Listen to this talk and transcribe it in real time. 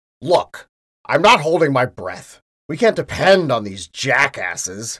Look, I'm not holding my breath. We can't depend on these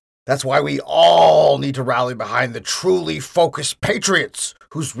jackasses. That's why we all need to rally behind the truly focused patriots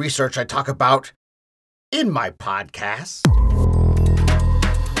whose research I talk about in my podcast.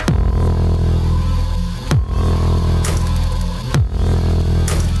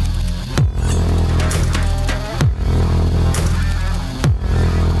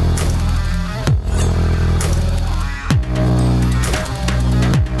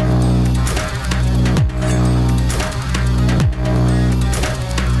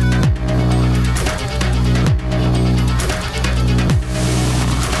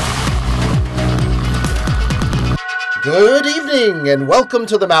 Good evening and welcome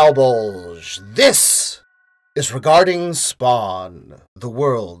to the Malbulge. This is regarding Spawn, the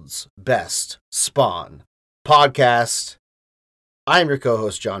world's best Spawn podcast. I'm your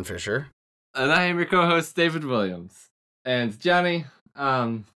co-host, John Fisher. And I am your co-host, David Williams. And Johnny,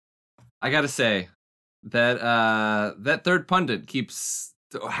 I gotta say that that third pundit keeps.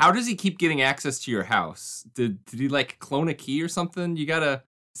 How does he keep getting access to your house? Did he like clone a key or something? You gotta.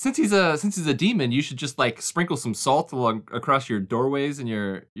 Since he's a demon, you should just like sprinkle some salt across your doorways and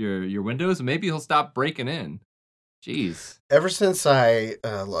your windows, and maybe he'll stop breaking in. Jeez. Ever since I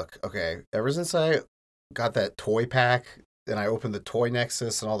got that toy pack and I opened the toy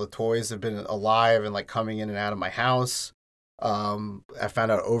nexus and all the toys have been alive and like coming in and out of my house, I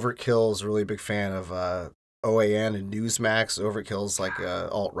found out Overkill is a really big fan of OAN and Newsmax. Overkill's like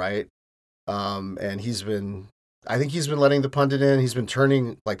alt-right, and I think he's been letting the pundit in. He's been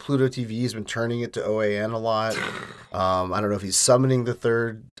turning, like Pluto TV, he's been turning it to OAN a lot. I don't know if he's summoning the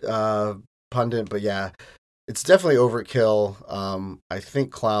third pundit, but yeah, it's definitely Overkill. I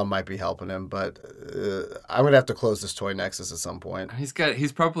think Clown might be helping him, but I'm going to have to close this toy nexus at some point.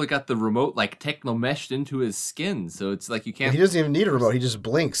 He's probably got the remote like techno-meshed into his skin, so it's like you can't... He doesn't even need a remote, he just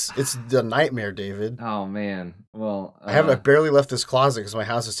blinks. It's the nightmare, David. Oh, man. Well... I barely left this closet because my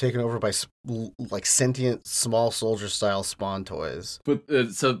house is taken over by like sentient small soldier style Spawn toys. But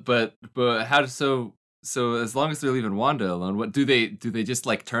how so as long as they're leaving Wanda alone, what do they just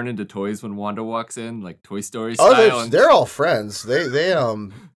like turn into toys when Wanda walks in, like Toy Story style? Oh, they're all friends. They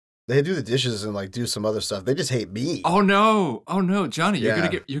do the dishes and like do some other stuff. They just hate me. Oh no, Johnny, you're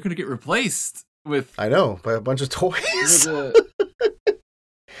gonna get replaced with. I know, by a bunch of toys.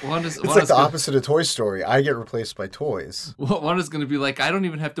 It's like the opposite of Toy Story. I get replaced by toys. Well, Wanda's gonna be like, I don't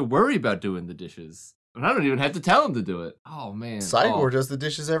even have to worry about doing the dishes, and I don't even have to tell him to do it. Oh man, Cygor does the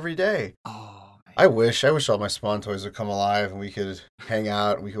dishes every day. Oh. I wish all my Spawn toys would come alive and we could hang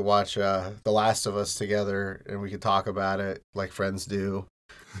out and we could watch The Last of Us together and we could talk about it like friends do.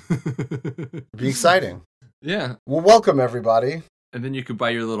 It'd be exciting. Yeah. Well, welcome everybody. And then you could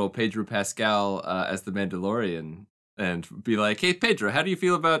buy your little Pedro Pascal as the Mandalorian and be like, hey, Pedro, how do you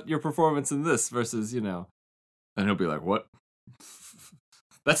feel about your performance in this versus, And he'll be like, what?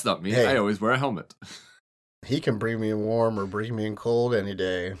 That's not me. Hey, I always wear a helmet. He can bring me in warm or bring me in cold any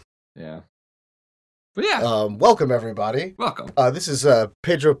day. Yeah. But yeah. Welcome, everybody. Welcome. This is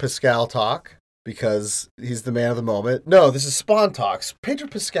Pedro Pascal talk because he's the man of the moment. No, this is Spawn talks. Pedro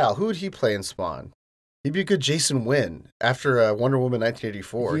Pascal, who would he play in Spawn? He'd be a good Jason Wynn. After Wonder Woman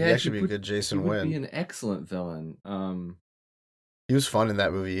 1984, he'd actually be a good Jason Wynn. He'd be an excellent villain. He was fun in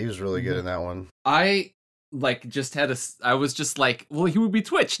that movie. He was really good in that one. I was just like, well, he would be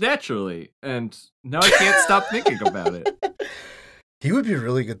Twitch, naturally. And now I can't stop thinking about it. He would be a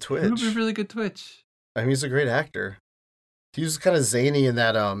really good Twitch. He would be a really good Twitch. I mean, he's a great actor. He was kind of zany in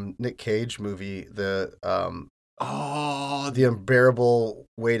that Nick Cage movie, the Unbearable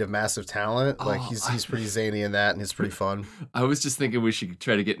Weight of Massive Talent. Like he's pretty zany in that, and it's pretty fun. I was just thinking we should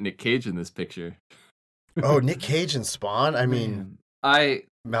try to get Nick Cage in this picture. Oh, Nick Cage and Spawn. I mean,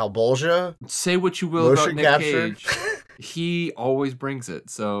 Malbolgia. Say what you will about Nick Cage, he always brings it.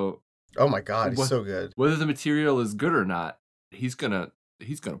 So, oh my God, he's so good. Whether the material is good or not, he's gonna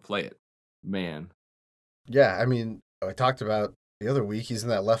play it, man. Yeah, I mean, I talked about the other week, he's in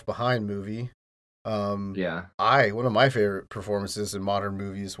that Left Behind movie. Yeah. One of my favorite performances in modern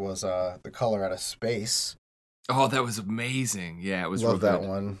movies was The Color Out of Space. Oh, that was amazing. Yeah, it was. Love that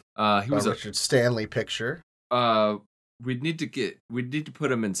one. He was a Richard Stanley picture. We'd need to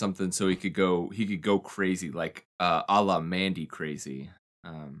put him in something so he could go crazy, like a la Mandy crazy.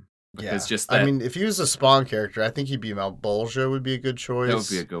 I mean, if he was a Spawn character, I think he'd be Malbolgia would be a good choice. That would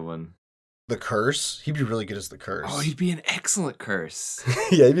be a good one. The Curse. He'd be really good as the Curse. Oh, he'd be an excellent Curse.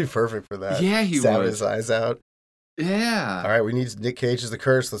 Yeah, he'd be perfect for that. Yeah, he would. Stabbing his eyes out. Yeah. All right, we need Nick Cage as the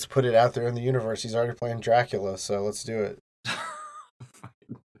Curse. Let's put it out there in the universe. He's already playing Dracula, so let's do it.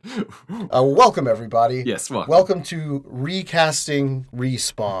 Welcome, everybody. Yes, welcome. Welcome to Recasting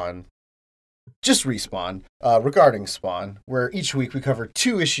Respawn. Just Respawn, regarding Spawn, where each week we cover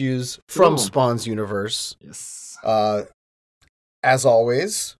 2 issues from Spawn's universe. Yes. As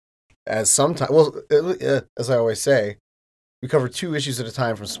always, as I always say, we cover 2 issues at a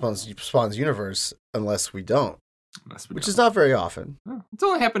time from Spawn's universe, unless we don't. Which is not very often. It's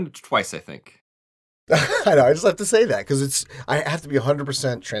only happened twice, I think. I know, I just have to say that, because I have to be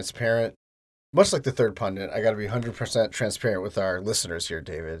 100% transparent. Much like the third pundit, I got to be 100% transparent with our listeners here,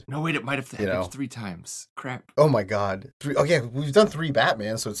 David. No, wait, it might have happened 3 times. Crap. Oh my God. 3. Oh yeah, we've done 3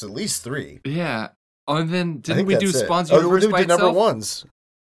 Batman, so it's at least 3. Yeah. Oh, and then didn't we do Spawn's universe by we did itself? number 1s.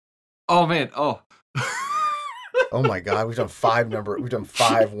 Oh man. Oh. Oh my God, we've done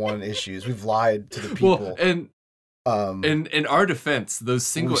 5 1 issues. We've lied to the people. Well, and in our defense, those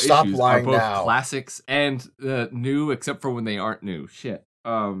single issues are both classics and new, except for when they aren't new. Shit.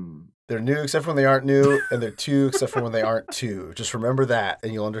 They're new except for when they aren't new, and they're 2 except for when they aren't 2. Just remember that,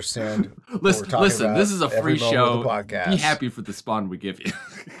 and you'll understand what we're talking about. This is a free show. Podcast. Be happy for the Spawn we give you.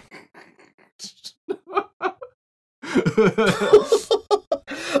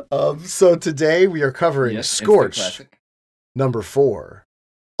 So today we are covering Scorched, number 4,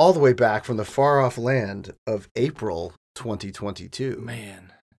 all the way back from the far-off land of April 2022.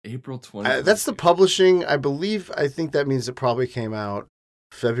 Man, April 2022. That's the publishing. I think that means it probably came out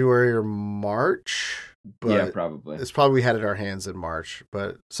February or March. But yeah, probably. It's probably we had it in our hands in March.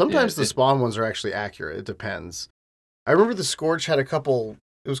 But sometimes the Spawn ones are actually accurate. It depends. I remember the Scorch had a couple.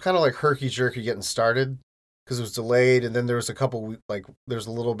 It was kind of like herky-jerky getting started because it was delayed, and then there was a couple, there's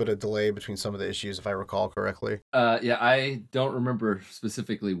a little bit of delay between some of the issues, if I recall correctly. Yeah, I don't remember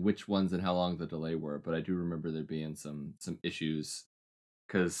specifically which ones and how long the delay were, but I do remember there being some issues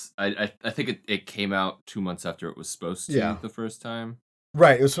because I think it came out 2 months after it was supposed to the first time.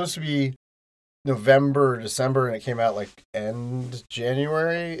 Right, it was supposed to be November or December, and it came out end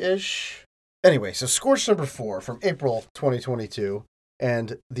January-ish. Anyway, so Scorched number 4 from April 2022,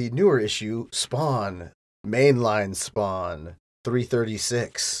 and the newer issue, Spawn, mainline Spawn,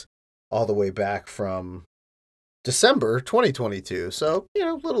 336, all the way back from December 2022. So,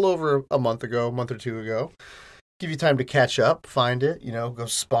 a little over a month or 2 ago. Give you time to catch up, find it, go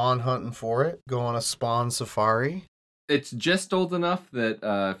Spawn hunting for it, go on a Spawn safari. It's just old enough that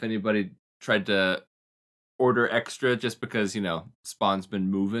if anybody tried to order extra just because, Spawn's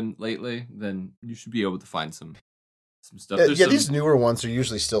been moving lately, then you should be able to find some stuff. These newer ones are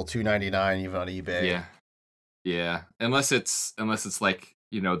usually still $2.99 even on eBay. Yeah. Unless it's like,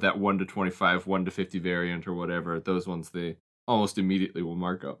 that 1 to 25, 1 to 50 variant or whatever. Those ones they almost immediately will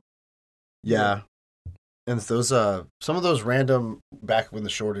mark up. Yeah. And those some of those random, back when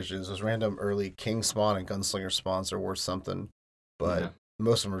the shortages, those random early King Spawn and Gunslinger Spawns are worth something. But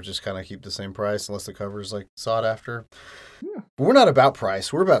most of them are just kind of keep the same price unless the cover's sought after. Yeah. But we're not about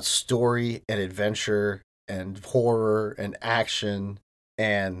price. We're about story and adventure and horror and action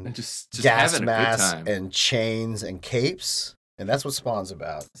and just gas masks and chains and capes. And that's what Spawn's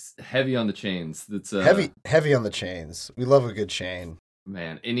about. It's heavy on the chains. That's heavy on the chains. We love a good chain.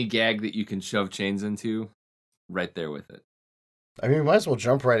 Man, any gag that you can shove chains into, right there with it. I mean, we might as well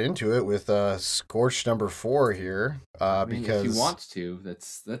jump right into it with Scorched number 4 here. Because if you want to,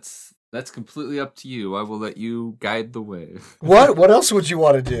 that's completely up to you. I will let you guide the way. What else would you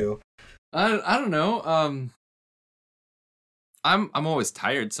want to do? I don't know. I'm always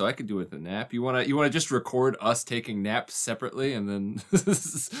tired, so I could do with a nap. You wanna just record us taking naps separately and then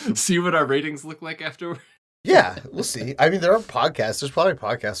see what our ratings look like afterward? Yeah, we'll see. I mean, there are podcasts. There's probably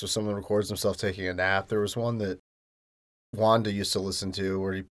podcasts where someone records himself taking a nap. There was one that Wanda used to listen to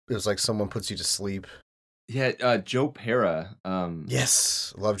where it was like someone puts you to sleep. Yeah, Joe Pera.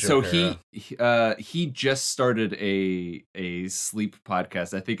 Yes, love Joe Pera. So he just started a sleep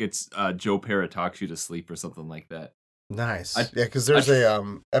podcast. I think it's Joe Pera Talks You to Sleep or something like that. Nice. Because there's a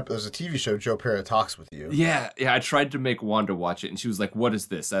TV show, Joe Pera Talks with You. Yeah. I tried to make Wanda watch it, and she was like, "What is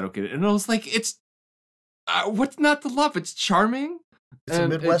this? I don't get it." And I was like, "It's what's not to love? It's charming. It's a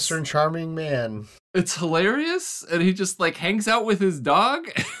Midwestern charming man. It's hilarious, and he just hangs out with his dog.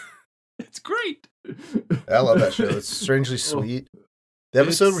 It's great. I love that show. It's strangely sweet. The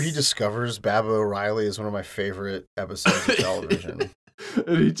episode where he discovers Baba O'Reilly is one of my favorite episodes of television.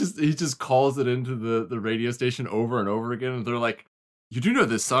 And he just calls it into the radio station over and over again, and they're like, "You do know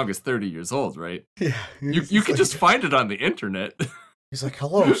this song is 30 years old, right? Yeah. You can just find it on the internet." He's like,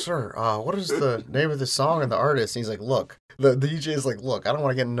 "Hello, sir. What is the name of the song and the artist?" And he's like, "Look." The DJ is like, "Look, I don't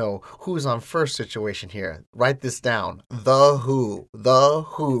want to get to know who's on first situation here. Write this down. The Who. The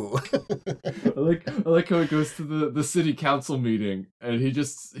Who." I like how it goes to the city council meeting, and he's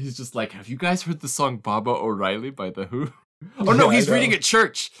just like, "Have you guys heard the song Baba O'Reilly by The Who?" Oh no, Yeah, I he's reading know. at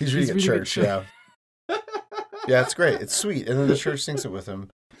church. He's reading at church. Yeah, yeah, it's great. It's sweet. And then the church sings it with him.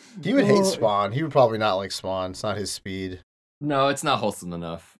 He would hate Spawn. He would probably not like Spawn. It's not his speed. No, it's not wholesome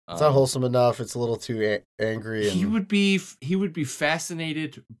enough. It's not wholesome enough. It's a little too angry. And he would be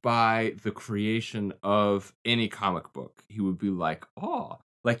fascinated by the creation of any comic book. He would be like, oh,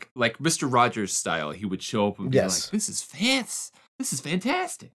 like Mr. Rogers style. He would show up and be like, "This is fancy. This is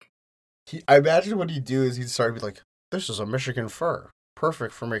fantastic." I imagine what he'd do is he'd start to be like, "This is a Michigan fir,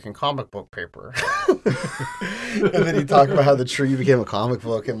 perfect for making comic book paper." And then he'd talk about how the tree became a comic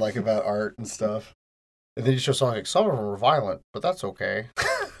book and like about art and stuff. And then he'd show something like, "Some of them were violent, but that's okay."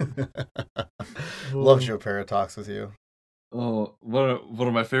 Love Joe Paratalks with you. Oh, one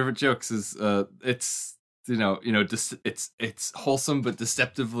of my favorite jokes is it's it's wholesome but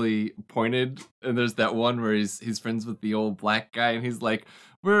deceptively pointed. And there's that one where he's friends with the old black guy, and he's like,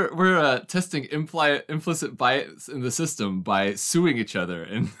 we're testing implicit bias in the system by suing each other.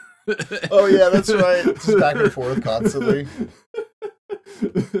 And oh yeah, that's right. Just back and forth constantly.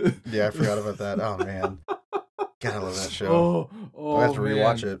 Yeah, I forgot about that. Oh man, God, I love that show. I have to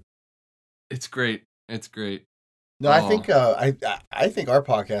rewatch it. It's great. It's great. No, I think I think our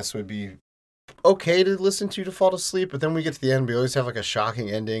podcast would be okay to listen to fall asleep, but then we get to the end, we always have like a shocking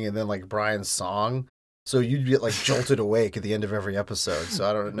ending, and then like Brian's song, so you'd get like jolted awake at the end of every episode. So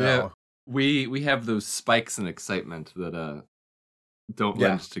I don't know. Yeah, we have those spikes in excitement that don't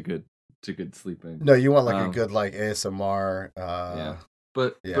lend to good sleeping. No, you want like a good like ASMR.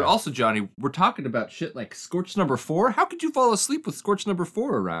 But also, Johnny, we're talking about shit like Scorched #4. How could you fall asleep with Scorched #4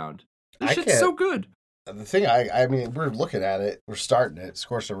 around? This shit's so good. The thing, I mean, we're looking at it. We're starting it.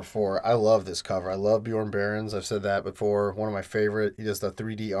 Scorched #4. I love this cover. I love Bjorn Barons. I've said that before. One of my favorite. He does the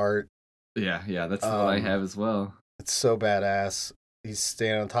 3D art. Yeah, that's the one I have as well. It's so badass. He's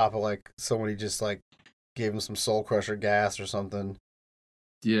standing on top of like somebody just like gave him some Soul Crusher gas or something.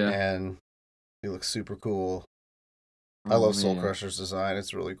 Yeah. And he looks super cool. I love Soul Crusher's design.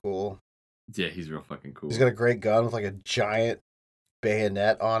 It's really cool. Yeah, he's real fucking cool. He's got a great gun with like a giant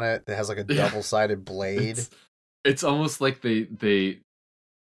bayonet on it that has like a double-sided blade. It's almost like they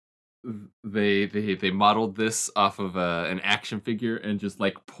modeled this off of an action figure and just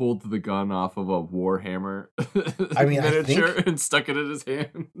like pulled the gun off of a Warhammer miniature and stuck it in his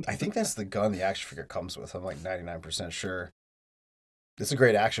hand. I think that's the gun the action figure comes with. I'm like 99% sure. It's a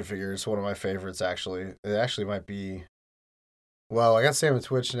great action figure. It's one of my favorites, actually. It actually might be... Well, I got Sam and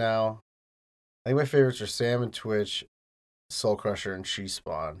Twitch now. I think my favorites are Sam and Twitch, Soul Crusher, and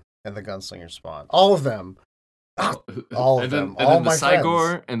She-Spawn, and the Gunslinger Spawn. All of them. All of them. And all then my the Cygor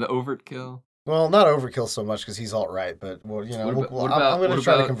friends. and the Overkill. Well, not Overkill so much because he's alt-right, but well, you know, I'm going to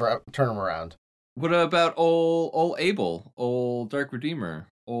try to turn him around. What about old Abel, old Dark Redeemer?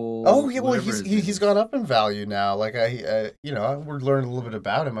 Oh yeah, well he's gone up in value now. Like we're learning a little bit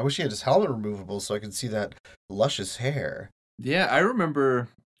about him. I wish he had his helmet removable so I could see that luscious hair. Yeah, I remember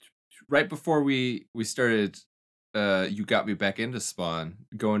right before we started. You got me back into Spawn,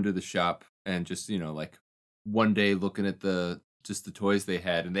 going to the shop and just like one day looking at the toys they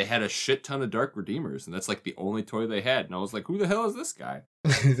had, and they had a shit ton of Dark Redeemers, and that's like the only toy they had, and I was like, who the hell is this guy?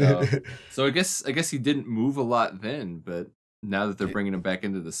 So I guess he didn't move a lot then, but now that they're bringing him back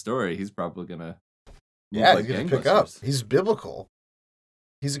into the story, he's probably gonna he's gonna pick up. He's biblical.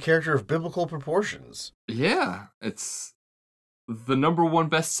 He's a character of biblical proportions. Yeah, it's the #1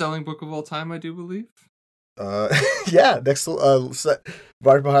 best-selling book of all time, I do believe. Next,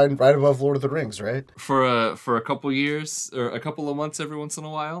 right above Lord of the Rings, right? For a couple years or a couple of months, every once in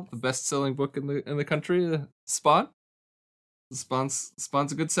a while, the best-selling book in the country, Spawn. Spawn's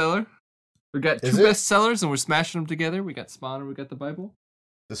a good seller. We got two bestsellers, and we're smashing them together. We got Spawn and we got the Bible.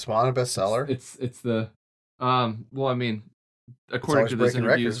 The Spawn a bestseller? It's the well, I mean, according to those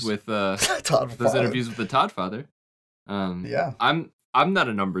interviews with interviews with the Todd Father. Yeah. I'm not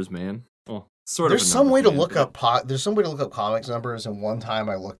a numbers man. Well, there's some way to look up comics numbers, and one time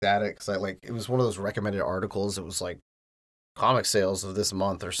I looked at it because it was one of those recommended articles. It was like comic sales of this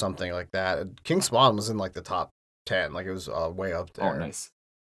month or something like that. And King Spawn was in like the top 10, like it was way up there. Oh, nice.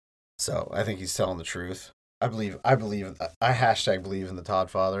 So I think he's telling the truth. I hashtag believe in the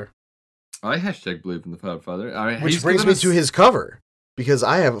Todd Father. I hashtag believe in the Todd Father. Which brings me to his cover, because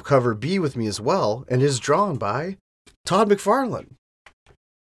I have cover B with me as well, and is drawn by Todd McFarlane.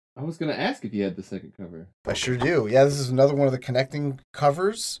 I was gonna ask if you had the second cover. I sure do. Yeah, this is another one of the connecting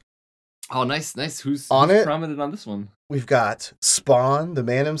covers. Oh, nice, nice. Who's On it, prominent on this one? we've got Spawn, the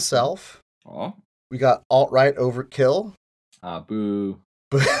man himself. Oh, We got alt-right overkill. boo.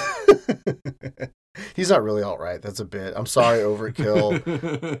 But he's not really alt-right. That's a bit. I'm sorry,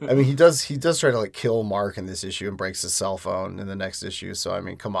 overkill. I mean, he does try to like kill Mark in this issue and breaks his cell phone in the next issue. So I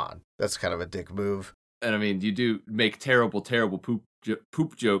mean, come on, that's kind of a dick move. And I mean, you do make terrible poop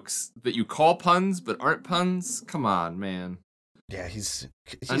jokes that you call puns but aren't puns. Come on, man. Yeah, he's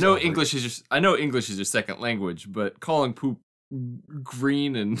I know English is your second language, but calling poop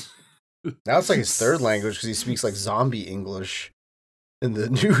green and now it's like his third language because he speaks like zombie English in the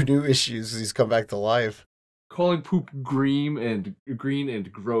new issues because he's come back to life. Calling poop green and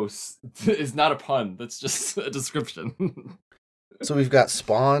gross is not a pun. That's just a description. So we've got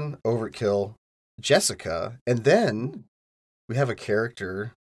Spawn, Overkill, Jessica, and then we have a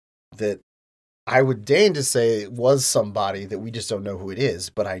character that I would deign to say was somebody that we just don't know who it is,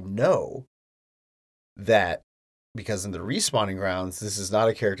 but I know that because in the respawning grounds, this is not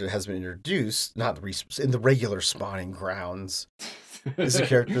a character that has been introduced, not in the regular spawning grounds. This is a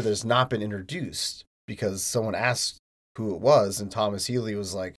character that has not been introduced because someone asked who it was, and Thomas Healy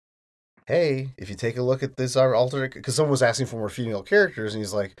was like, hey, if you take a look at this our alternate, because someone was asking for more female characters, and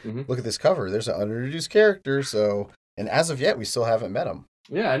he's like, look at this cover. There's an unintroduced character, so, and as of yet, we still haven't met him.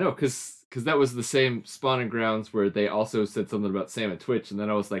 Yeah, I know, because that was the same spawning grounds where they also said something about Sam and Twitch, and then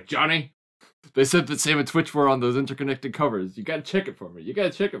I was like, Johnny, they said that Sam and Twitch were on those interconnected covers. You gotta check it for me.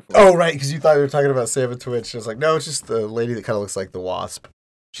 Oh, right, because you thought we were talking about Sam and Twitch. I was like, no, it's just the lady that kind of looks like the Wasp.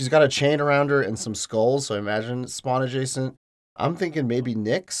 She's got a chain around her and some skulls, so I imagine it's Spawn adjacent. I'm thinking maybe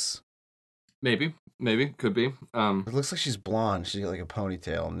Nyx. Maybe, could be. It looks like she's blonde. She's got like a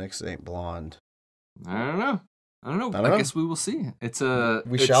ponytail. Nyx ain't blonde. I don't know. I guess we will see.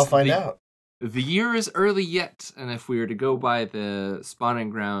 We shall find out. The year is early yet, and if we were to go by the spawning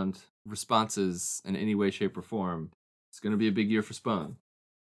ground responses in any way, shape, or form, it's going to be a big year for Spawn.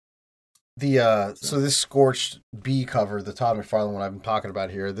 So this Scorched B cover, the Todd McFarlane one I've been talking about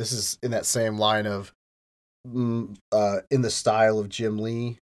here, this is in that same line of in the style of Jim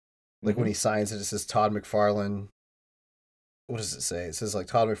Lee. Like when he signs it, it says Todd McFarlane. What does it say? It says like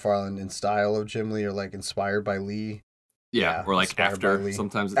Todd McFarlane in style of Jim Lee or like inspired by Lee. Yeah, or like after.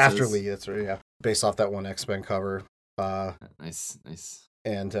 Sometimes it after says. Lee. That's right. Yeah, based off that one X-Men cover. Nice.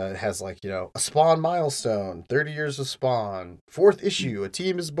 And it has like, a Spawn milestone, 30 years of Spawn, 4th issue, a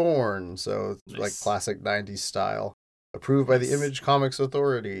team is born. So it's like classic 90s style. Approved by the Image Comics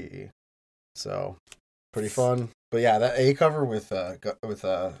Authority. So pretty fun. But yeah, that A cover with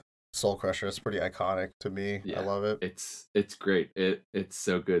Soul Crusher is pretty iconic to me. Yeah, I love it. It's great. It's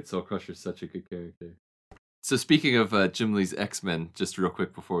so good. Soul Crusher's such a good character. So speaking of Jim Lee's X-Men, just real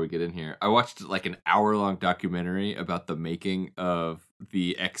quick before we get in here, I watched like an hour-long documentary about the making of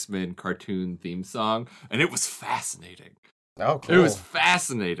the X-Men cartoon theme song, and it was fascinating. Oh, cool. It was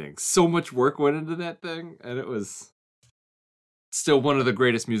fascinating. So much work went into that thing, and it was still one of the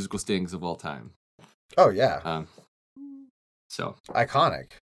greatest musical stings of all time. Oh, yeah. So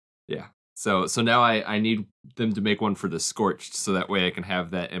iconic. Yeah. So now I need them to make one for the Scorched, so that way I can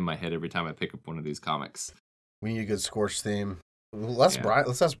have that in my head every time I pick up one of these comics. We need a good Scorched theme. Let's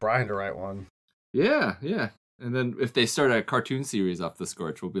ask Brian to write one. Yeah. And then if they start a cartoon series off the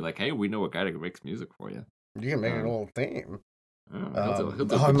Scorch, we'll be like, hey, we know a guy that makes music for you. You can make a little theme.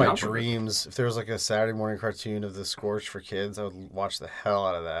 He'll in my dreams, if there was like a Saturday morning cartoon of the Scorch for kids, I would watch the hell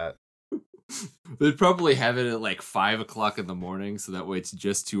out of that. They'd probably have it at like 5:00 in the morning, so that way it's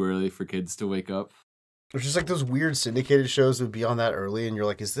just too early for kids to wake up. Which is like those weird syndicated shows that would be on that early, and you're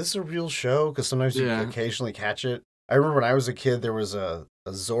like, is this a real show? Because sometimes you can occasionally catch it. I remember when I was a kid, there was a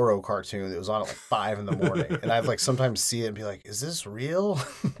Zorro cartoon that was on at like 5 in the morning, and I'd like sometimes see it and be like, is this real?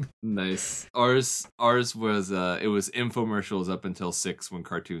 Nice. Ours was it was infomercials up until 6 when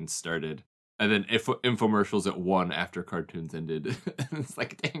cartoons started, and then infomercials at 1 after cartoons ended. It's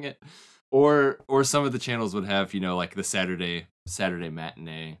like, dang it. Or some of the channels would have, like the Saturday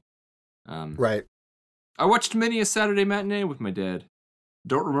matinee. Right. I watched many a Saturday matinee with my dad.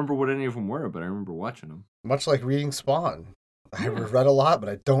 Don't remember what any of them were, but I remember watching them. Much like reading Spawn. I read a lot, but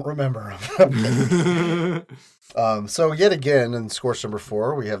I don't remember them. So yet again, in Scorched number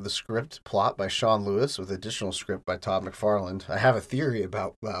 4, we have the script plot by Sean Lewis with additional script by Todd McFarlane. I have a theory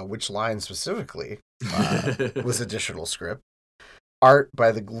about which line specifically was additional script. Art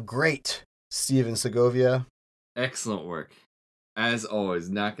by the great Steven Segovia. Excellent work. As always,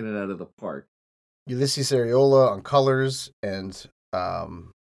 knocking it out of the park. Ulysses Areola on colors, and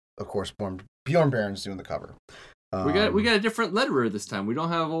of course Bjorn Barron's doing the cover. We got a different letterer this time. We don't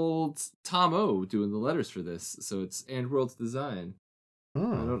have old Tom O doing the letters for this, so it's And World's Design. I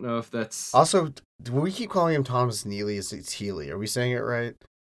hmm. don't know if that's. Also, when we keep calling him Thomas Neely, it's Healy. Are we saying it right?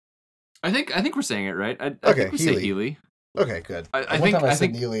 I think we're saying it right. I Okay, think we say Healy. Healy. Okay, good. I One think time I I said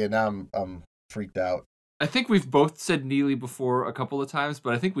think Neely, and now I'm freaked out. I think we've both said Neely before a couple of times,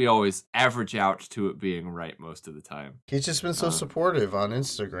 but I think we always average out to it being right most of the time. He's just been so Uh, supportive on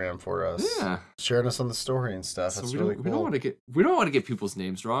Instagram for us, yeah. sharing us on the story and stuff. So That's really we don't cool. want to get people's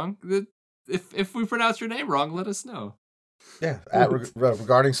names wrong. If we pronounce your name wrong, let us know. Yeah, at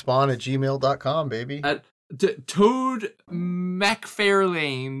regarding spawn at gmail.com, baby. At Toad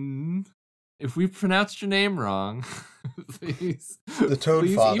McFairlane. If we pronounced your name wrong, please The Toad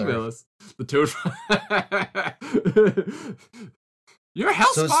please Father. email us. The Toad. Your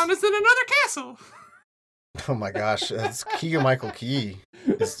house So spawn is in another castle. Oh my gosh, it's Keegan Michael Key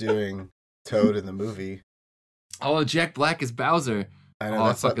is doing Toad in the movie. Oh, Jack Black is Bowser. I know I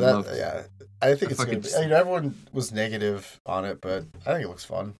that's fucking that. love. Yeah, I think I it's gonna fucking be. just. Everyone was negative on it, but I think it looks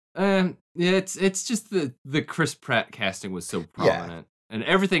fun. Yeah, it's just the Chris Pratt casting was so Yeah. prominent, and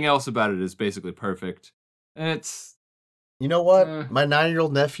everything else about it is basically perfect. And it's You know what? My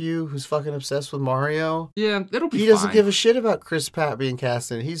 9-year-old nephew, who's fucking obsessed with Mario, yeah, it'll be. he doesn't give a shit about Chris Pratt being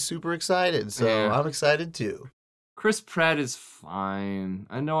cast in it. He's super excited, so Yeah. I'm excited too. Chris Pratt is fine.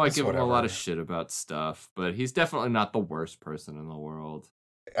 I know I It's give him a lot whatever. of shit about stuff, but he's definitely not the worst person in the world.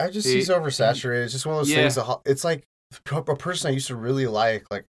 He's oversaturated. It's just one of those things. It's like a person I used to really like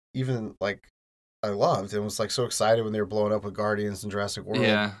even like I loved and was like so excited when they were blowing up with Guardians and Jurassic World.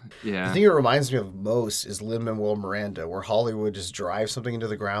 Yeah. The thing it reminds me of most is Lin-Manuel Miranda, where Hollywood just drives something into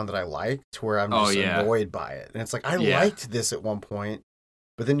the ground that I like to where I'm just annoyed by it. And it's like, I liked this at one point,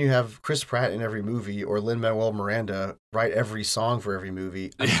 but then you have Chris Pratt in every movie or Lin-Manuel Miranda write every song for every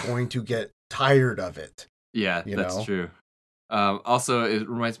movie. I'm going to get tired of it. Yeah, that's true. Also, it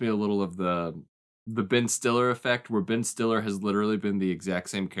reminds me a little of the Ben Stiller effect, where Ben Stiller has literally been the exact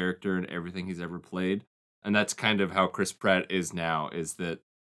same character in everything he's ever played, and that's kind of how Chris Pratt is now. Is that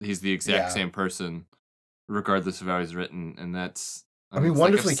he's the exact same person, regardless of how he's written, and that's. I mean,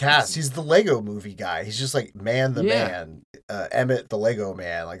 wonderfully cast. He's the Lego movie guy. He's just like man. Emmett the Lego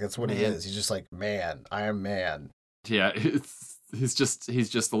man. Like that's what he is. He's just like man. I am man. Yeah, he's just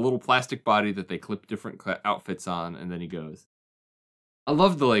a little plastic body that they clip different outfits on, and then he goes. I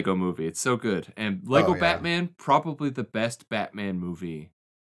love the Lego movie. It's so good. And Lego Batman, probably the best Batman movie.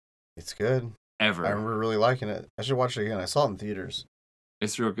 It's good. Ever. I remember really liking it. I should watch it again. I saw it in theaters.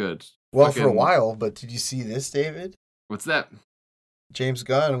 It's real good. Well, for a while, but did you see this, David? What's that? James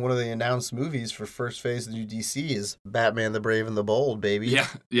Gunn, one of the announced movies for first phase of the new DC is Batman the Brave and the Bold, baby.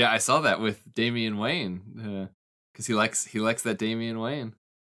 Yeah, I saw that with Damian Wayne. Because he likes that Damian Wayne.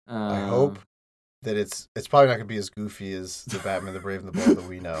 I hope that it's probably not gonna be as goofy as the Batman the Brave and the Bold that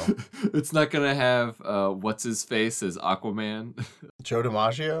we know. It's not gonna have what's his face as Aquaman. Joe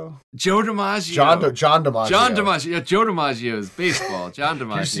DiMaggio. John DiMaggio. John DiMaggio. Yeah, Joe DiMaggio is baseball. John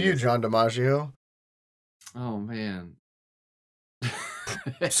DiMaggio. Here's to you, John DiMaggio. Oh man.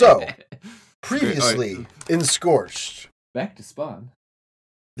 So, previously in Scorched. Back to Spawn.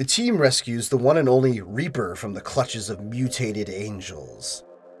 The team rescues the one and only Reaper from the clutches of mutated angels.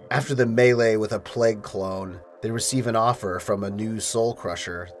 After the melee with a plague clone, they receive an offer from a new soul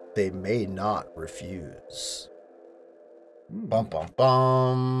crusher they may not refuse. Bum bum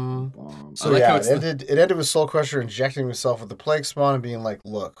bum. So it ended with Soul Crusher injecting himself with the plague spawn and being like,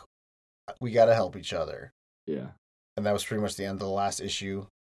 "Look, we got to help each other." Yeah. And that was pretty much the end of the last issue.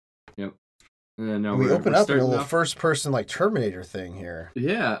 Yep. And now we open up in a little first-person like Terminator thing here.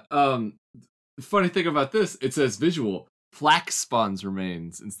 Yeah. Funny thing about this, it says visual. Plaque Spawn's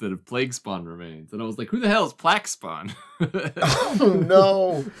remains instead of Plague Spawn remains. And I was like, who the hell is Plaque Spawn? Oh,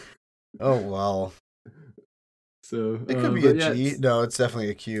 no. Oh, well. So it could be a G. No, it's definitely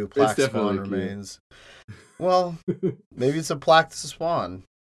a Q. Plaque Spawn remains. Well, maybe it's a plaque to spawn.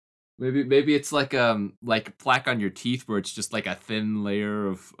 Maybe it's like plaque on your teeth where it's just like a thin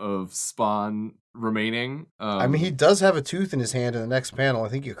layer of spawn remaining. I mean, he does have a tooth in his hand in the next panel. I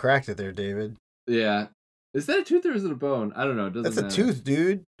think you cracked it there, David. Yeah. Is that a tooth or is it a bone? I don't know. It doesn't matter. That's a tooth,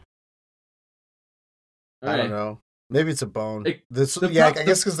 dude. I don't know. Maybe it's a bone. I guess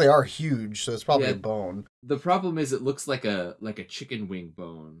because they are huge, so it's probably a bone. The problem is it looks like a chicken wing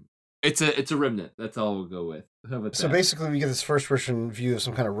bone. It's a remnant. That's all we'll go with. How about so that? Basically, we get this first-person view of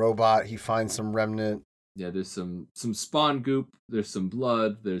some kind of robot. He finds some remnant. Yeah, there's some spawn goop. There's some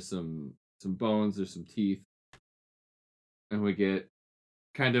blood. There's some bones. There's some teeth, and we get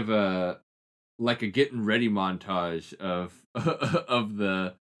kind of a getting ready montage of of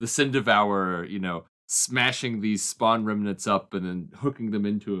the Sin Devourer, smashing these spawn remnants up and then hooking them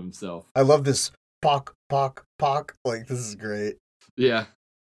into himself. I love this pock, pock, pock. Like, this is great. Yeah.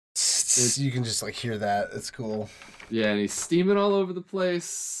 You can just, like, hear that. It's cool. Yeah, and he's steaming all over the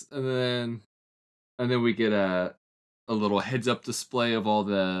place, and then we get a little heads-up display of all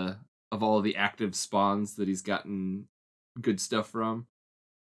the active spawns that he's gotten good stuff from.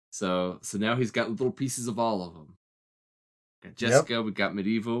 So now he's got little pieces of all of them. Got Jessica, we got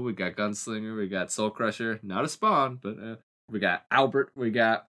Medieval, we got Gunslinger, we got Soul Crusher. Not a spawn, but we got Albert, we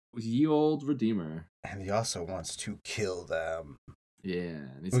got Ye Old Redeemer. And he also wants to kill them. Yeah.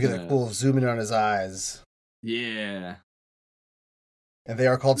 And we get a cool zoom in on his eyes. Yeah. And they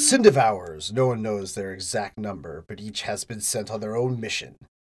are called Sin Devourers. No one knows their exact number, but each has been sent on their own mission.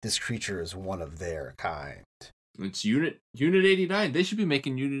 This creature is one of their kind. It's Unit 89. They should be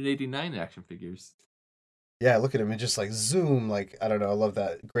making Unit 89 action figures. Yeah, look at him and just like zoom. Like, I don't know. I love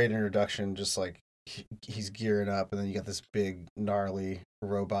that. Great introduction. Just like he's gearing up, and then you got this big, gnarly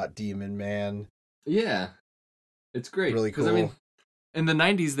robot demon man. Yeah. It's great. Really cool. I mean, in the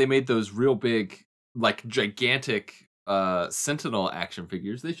 90s, they made those real big, like gigantic Sentinel action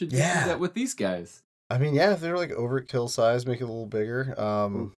figures. They should do that with these guys. I mean, yeah, if they're like overkill size, make it a little bigger.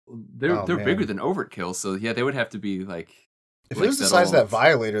 They're bigger than overkill, so yeah, they would have to be like. If it was the size of that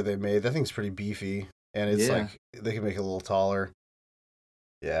Violator they made, that thing's pretty beefy, and it's like they can make it a little taller.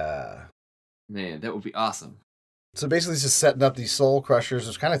 Yeah, man, that would be awesome. So basically, it's just setting up these Soul Crushers,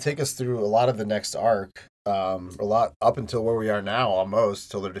 which kind of take us through a lot of the next arc, a lot up until where we are now,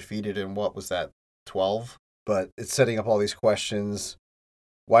 almost till they're defeated in what was that 12? But it's setting up all these questions.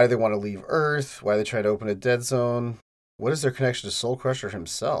 Why do they want to leave Earth? Why are they trying to open a dead zone? What is their connection to Soul Crusher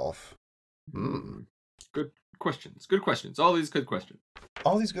himself? Good questions. Good questions. All these good questions.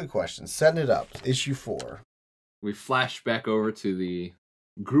 All these good questions. Setting it up. Issue 4. We flash back over to the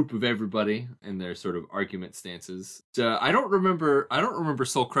group of everybody and their sort of argument stances. I don't remember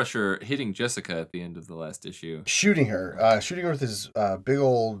Soul Crusher hitting Jessica at the end of the last issue. Shooting her with his big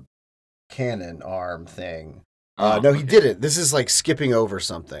old cannon arm thing. No, he didn't. This is like skipping over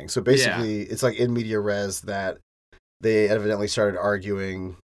something. So basically, it's like in media res that they evidently started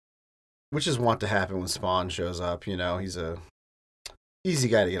arguing, which is wont to happen when Spawn shows up. You know, he's a easy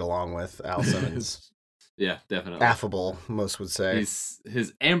guy to get along with, Al Simmons. Yeah, definitely. Affable, most would say.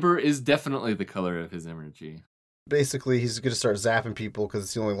 His amber is definitely the color of his energy. Basically, he's going to start zapping people because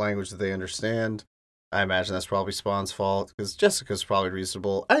it's the only language that they understand. I imagine that's probably Spawn's fault, because Jessica's probably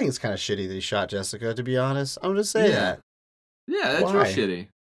reasonable. I think it's kind of shitty that he shot Jessica, to be honest. I'm going to say that. Yeah, that's real shitty.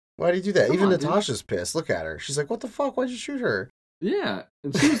 Why do you do that? Even Natasha's pissed. Look at her. She's like, what the fuck? Why'd you shoot her? Yeah,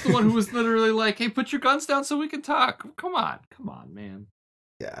 and she was the one who was literally like, hey, put your guns down so we can talk. Come on, man.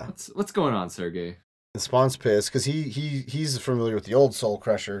 Yeah. What's going on, Sergey? And Spawn's pissed because he's familiar with the old Soul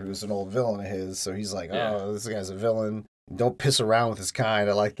Crusher, who's an old villain of his, so he's like, oh, this guy's a villain. Don't piss around with his kind.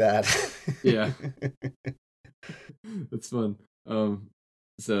 I like that. Yeah. That's fun.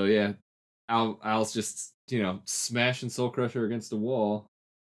 So yeah, Al's just, smashing Soul Crusher against the wall,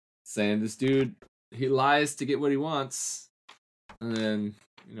 saying this dude, he lies to get what he wants. And then,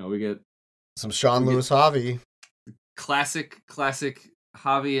 we get some Sean Lewis Javi. Classic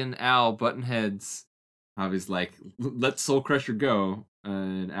Javi and Al button heads. Javi's like, let Soul Crusher go.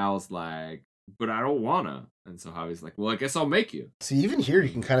 And Al's like, but I don't wanna. And so Javi's like, well, I guess I'll make you. See, even here, you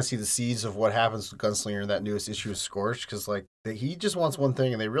can kind of see the seeds of what happens with Gunslinger in that newest issue of Scorched, because he just wants one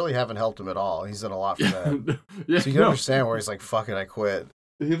thing, and they really haven't helped him at all. He's done a lot for that. Yeah, so you can understand where he's like, fuck it, I quit.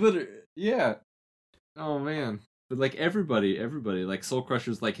 He literally, yeah. Oh, man. But, like, everybody, like, Soul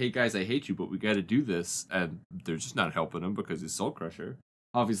Crusher's like, hey, guys, I hate you, but we gotta do this. And they're just not helping him because he's Soul Crusher.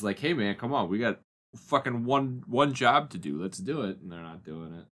 Javi's like, hey, man, come on, we got fucking one job to do. Let's do it. And they're not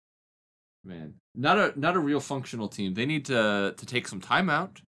doing it. Man, not a real functional team. They need to take some time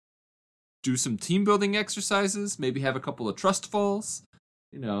out, do some team building exercises, maybe have a couple of trust falls,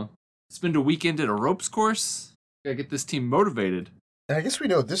 spend a weekend at a ropes course. Gotta get this team motivated. And I guess we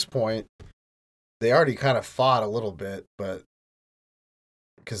know at this point they already kind of fought a little bit, but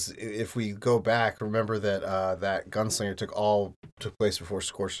because if we go back, remember that that Gunslinger took place before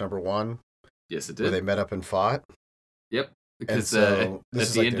Scorched #1. Yes, it did. Where they met up and fought. Yep. Because so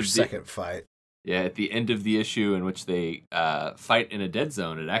this is like their second fight. Yeah, at the end of the issue in which they fight in a dead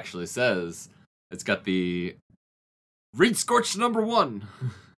zone, it actually says, it's got the read Scorched #1.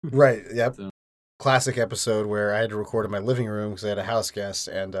 Right, yep. So. Classic episode where I had to record in my living room because I had a house guest,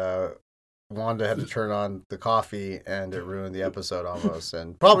 and Wanda had to turn on the coffee, and it ruined the episode almost,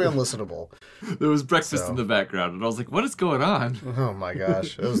 and probably unlistenable. There was breakfast in the background, and I was like, what is going on? Oh my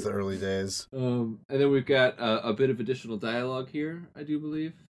gosh, it was the early days. And then we've got a bit of additional dialogue here, I do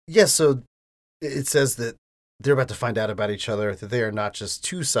believe. Yeah, so it says that they're about to find out about each other, that they are not just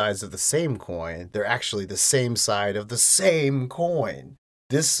two sides of the same coin. They're actually the same side of the same coin.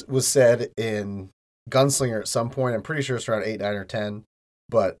 This was said in Gunslinger at some point. I'm pretty sure it's around 8, 9, or 10.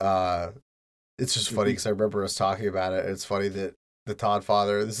 But it's just funny because I remember us talking about it. And it's funny that the Todd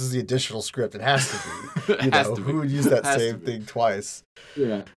Father, this is the additional script. It has to be. Who would use that same thing twice?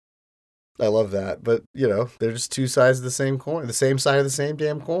 Yeah. I love that. But, they're just two sides of the same coin. The same side of the same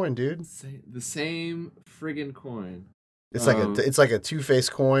damn coin, dude. The same friggin' coin. It's like a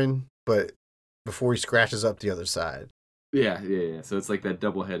two-faced coin, but before he scratches up the other side. Yeah. So it's like that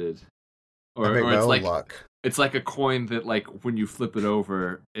double-headed. I make my own luck. It's like a coin that, like, when you flip it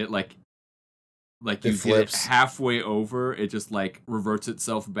over, it like you it get flips. it halfway over, it just like reverts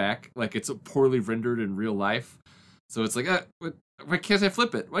itself back. Like it's poorly rendered in real life. So it's like, why can't I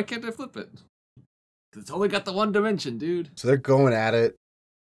flip it? Why can't I flip it? It's only got the one dimension, dude. So they're going at it,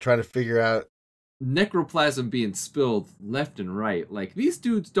 trying to figure out. Necroplasm being spilled left and right. Like, these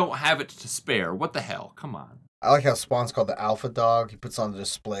dudes don't have it to spare. What the hell? Come on. I like how Spawn's called the Alpha Dog. He puts on the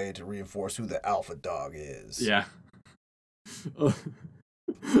display to reinforce who the Alpha Dog is. Yeah.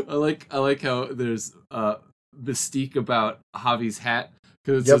 I like how there's mystique about Javi's hat,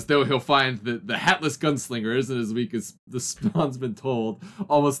 because it's as though he'll find that the hatless gunslinger isn't as weak as the Spawn's been told.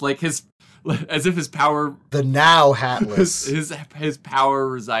 Almost like as if his power, the now hatless, his power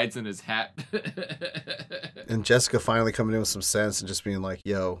resides in his hat. And Jessica finally coming in with some sense and just being like,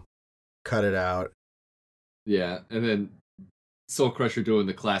 "Yo, cut it out." Yeah, and then Soul Crusher doing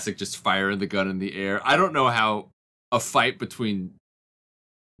the classic, just firing the gun in the air. I don't know how a fight between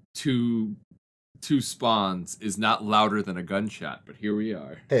two spawns is not louder than a gunshot, but here we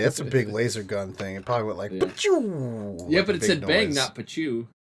are. Hey, that's a big laser gun thing. It probably went like, "Pachoo!" Yeah, like but it said bang, not pachoo.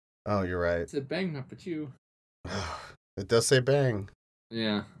 Oh, you're right. It said bang, not pachoo. It does say bang.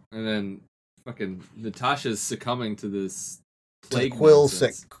 Yeah, and then fucking Natasha's succumbing to this plague,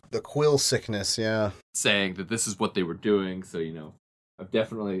 the quill sickness. Yeah, saying that this is what they were doing. So I've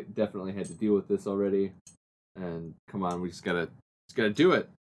definitely had to deal with this already. And come on, we just gotta do it.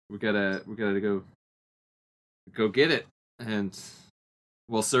 We gotta go get it. And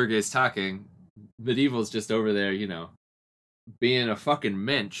while Sergei's talking, Medieval's just over there, being a fucking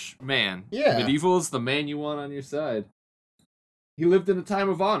mensch, man. Yeah. Medieval's the man you want on your side. He lived in a time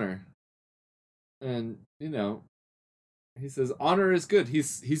of honor. And, he says honor is good.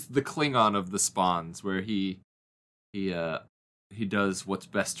 He's the Klingon of the spawns, where he does what's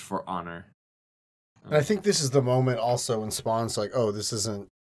best for honor. And I think this is the moment also when Spawn's like, "Oh, this isn't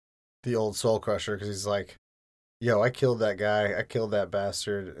the old Soul Crusher," because he's like, "Yo, I killed that guy. I killed that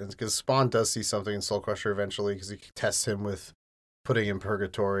bastard." And because Spawn does see something in Soul Crusher eventually, because he tests him with putting him in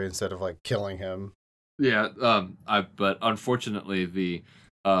purgatory instead of like killing him. Yeah. But unfortunately, the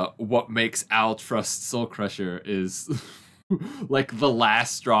what makes Al trust Soul Crusher is like the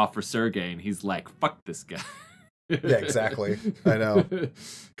last straw for Sergei, and he's like, "Fuck this guy." Yeah, exactly. I know.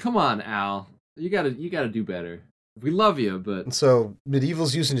 Come on, Al. You gotta do better. We love you, but... And so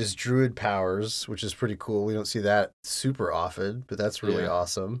Medieval's using his druid powers, which is pretty cool. We don't see that super often, but that's really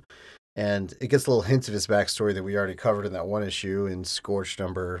awesome. And it gets a little hint of his backstory that we already covered in that one issue in Scorched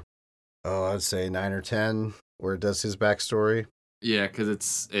number, I'd say 9 or 10, where it does his backstory. Yeah,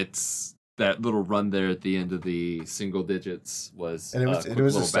 because it's that little run there at the end of the single digits was, and it was a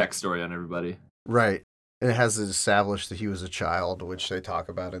little backstory on everybody. Right. And it has established that he was a child, which they talk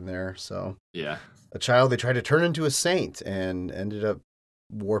about in there. So yeah, a child they tried to turn into a saint and ended up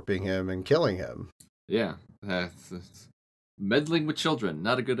warping him and killing him. Yeah, it's meddling with children,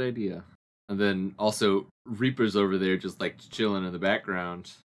 not a good idea. And then also Reaper's over there just like chilling in the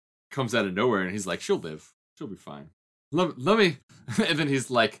background, comes out of nowhere and he's like, "She'll live, she'll be fine. Let me," and then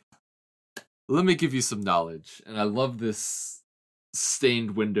he's like, "Let me give you some knowledge." And I love this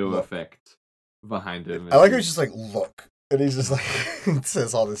stained window effect behind him. I like how he's just like, "Look," and he's just like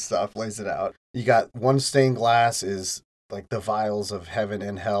says all this stuff, lays it out. You got one stained glass is like the vials of heaven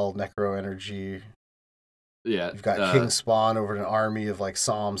and hell, necro energy. Yeah, you've got King Spawn over an army of like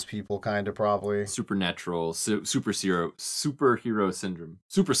Psalms people, kind of probably supernatural, superhero syndrome,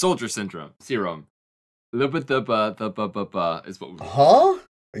 super soldier syndrome, serum. Is what we. Huh?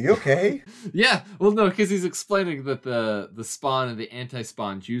 Are you okay? Yeah, well, no, because he's explaining that the spawn and the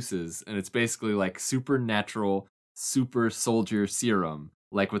anti-spawn juices, and it's basically like supernatural super soldier serum,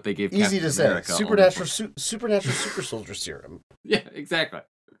 like what they gave Easy Captain to America. Say. Supernatural super soldier serum. Yeah, exactly.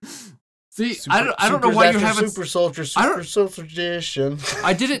 See, I don't know why you haven't super soldier edition.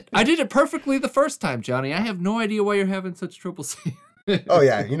 I did it perfectly the first time, Johnny. I have no idea why you're having such trouble saying. Oh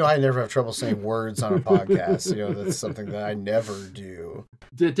yeah, I never have trouble saying words on a podcast. That's something that I never do.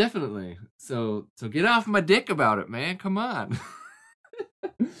 Yeah, definitely. So get off my dick about it, man. Come on.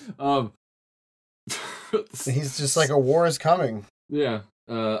 um, He's just like, a war is coming. yeah.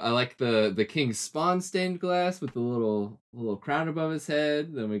 I like the king's spawn stained glass with the little crown above his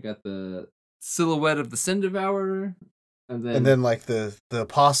head. Then we got the silhouette of the Sin Devourer, and And then then like the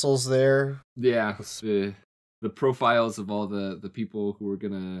apostles there. yeah, the profiles of all the people who are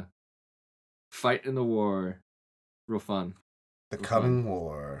gonna fight in the war. Real fun. The Real coming fun.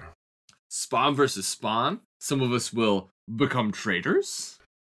 war. Spawn versus Spawn. Some of us will become traitors.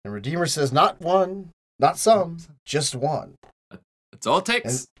 And Redeemer says, not one, not some, just one. That's all it takes.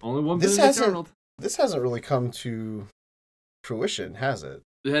 And only one this Benedict Arnold. This hasn't really come to fruition, has it?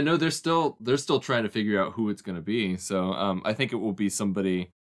 Yeah, no, they're still trying to figure out who it's gonna be. So I think it will be somebody.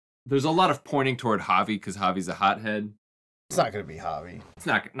 There's a lot of pointing toward Javi because Javi's a hothead. It's not going to be Javi. It's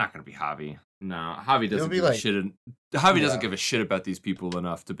not gonna be Javi. No, Javi doesn't give like, a shit. Javi doesn't give a shit about these people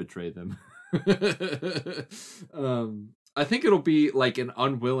enough to betray them. I think it'll be like an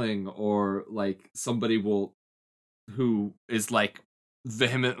unwilling or like somebody who is like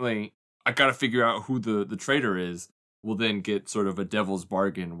vehemently, I gotta figure out who the traitor is, will then get sort of a devil's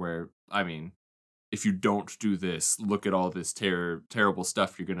bargain where, I mean, if you don't do this, look at all this terrible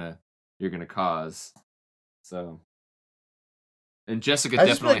stuff you're gonna cause. So, and Jessica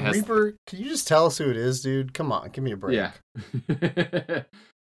definitely has Reaper. Can you just tell us who it is, dude? Come on, give me a break. Yeah.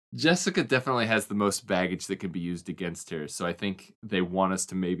 Jessica definitely has the most baggage that can be used against her, so I think they want us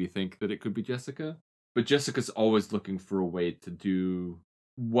to maybe think that it could be Jessica. But Jessica's always looking for a way to do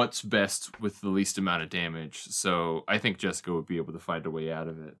what's best with the least amount of damage, so I think Jessica would be able to find a way out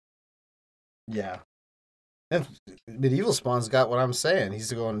of it. Yeah. And Medieval Spawn's got what I'm saying.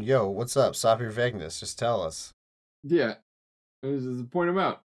 He's going, yo, what's up? Stop your vagueness. Just tell us. Yeah. Point him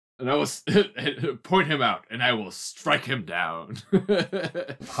out. And I will point him out, and I will strike him down.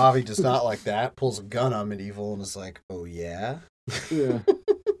 Javi does not like that. Pulls a gun on Medieval and is like, "Oh yeah." Yeah.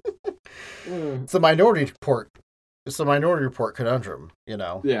 It's the Minority Report. It's the Minority Report conundrum. You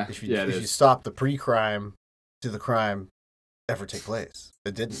know. Yeah. If you stop the pre-crime, do the crime ever take place?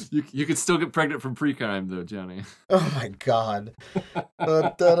 It didn't. You could still get pregnant from pre-crime though, Johnny. Oh my god.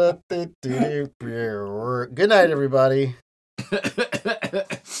 Good night, everybody.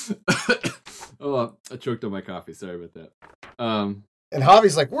 Oh, I choked on my coffee. Sorry about that. And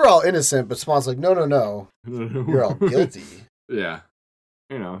Javi's like, we're all innocent, but Spawn's like, no. You're all guilty. Yeah.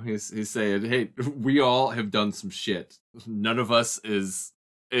 You know, he's saying, hey, we all have done some shit. None of us is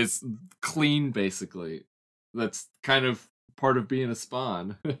clean, basically. That's kind of part of being a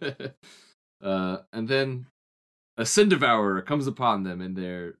Spawn. And then a Sin Devourer comes upon them in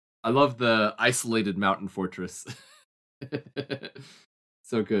their... I love the isolated mountain fortress.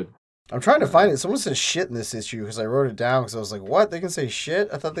 So good. I'm trying to find it. Someone said shit in this issue because I wrote it down because I was like, what? They can say shit?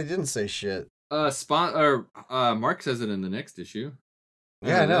 I thought they didn't say shit. Mark says it in the next issue.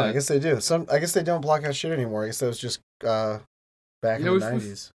 Yeah, I know. I guess they do. I guess they don't block out shit anymore. I guess that was just back in the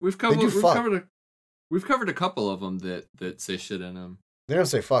 90s. We've covered a couple of them that say shit in them. They don't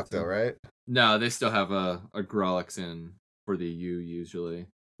say fuck though, right? No, they still have a Grolix in for the U usually.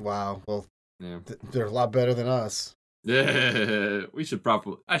 Wow. Well, yeah, they're a lot better than us. Yeah, I should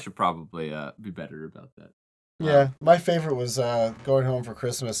probably be better about that. Yeah, my favorite was going home for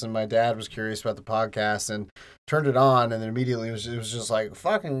Christmas, and my dad was curious about the podcast and turned it on, and then immediately it was just like,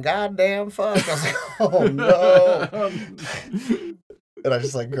 fucking goddamn fuck. I was like, oh no. And I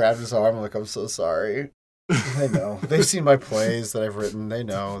just like grabbed his arm, I'm like, I'm so sorry. They know. They've seen my plays that I've written. They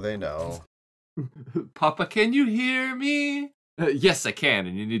know. Papa, can you hear me? Yes, I can,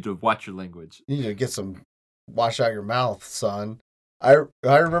 and you need to watch your language. You need to wash out your mouth, son. I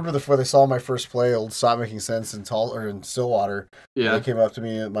remember before they saw my first play, Old Stop Making Sense in Stillwater. Yeah. They came up to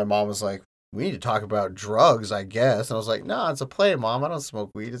me and my mom was like, we need to talk about drugs, I guess. And I was like, no, it's a play, Mom. I don't smoke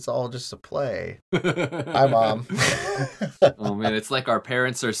weed. It's all just a play. Hi, Mom. Oh, man. It's like our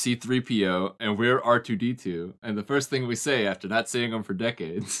parents are C-3PO and we're R2-D2. And the first thing we say after not seeing them for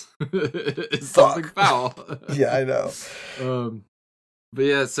decades is something foul. Yeah, I know. But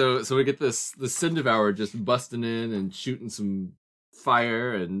yeah, so we get this Sin Devourer just busting in and shooting some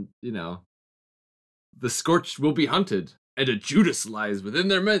fire, and you know, the Scorched will be hunted, and a Judas lies within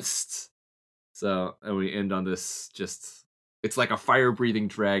their midst. So, and we end on this it's like a fire-breathing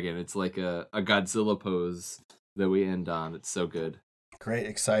dragon. It's like a Godzilla pose that we end on. It's so good. Great,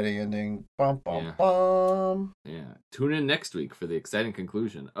 exciting ending. Bum, bum, bum. Yeah. Tune in next week for the exciting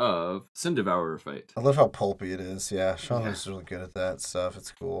conclusion of Sin Devourer fight. I love how pulpy it is. Yeah, Sean is really good at that stuff.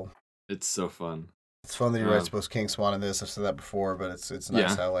 It's cool. It's so fun. It's fun that he writes both King Spawn and this. I've said that before, but it's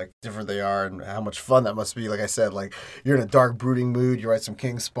nice how like different they are and how much fun that must be. Like I said, like you're in a dark brooding mood, you write some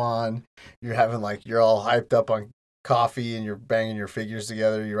King Spawn, you're having like you're all hyped up on coffee and you're banging your figures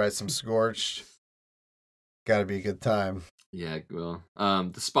together, you write some Scorched. Gotta be a good time. Yeah, well,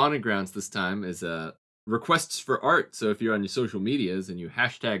 the spawning grounds this time is requests for art. So if you're on your social medias and you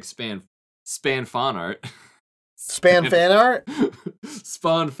hashtag span fan art, Span fan art,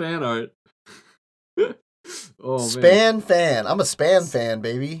 spawn fan art. Span man. Fan. I'm a Span fan,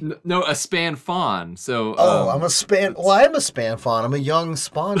 baby. No, a Span fawn. So I'm a Span. Well, I'm a Span fawn. I'm a young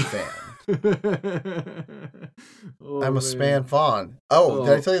Spawn fan. I'm a Span fawn. Did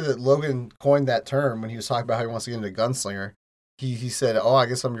I tell you that Logan coined that term when he was talking about how he wants to get into Gunslinger? He said, I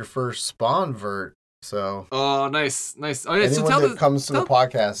guess I'm your first Spawn vert. So. Oh, nice. Oh, yeah. Anyone that comes to the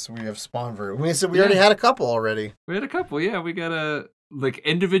podcast, we have Spawn vert. We said we already had a couple already. We had a couple. Yeah, we got like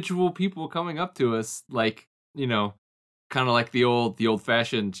individual people coming up to us, like, you know, kind of like the old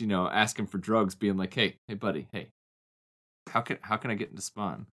fashioned, you know, asking for drugs, being like, hey buddy, hey, how can I get into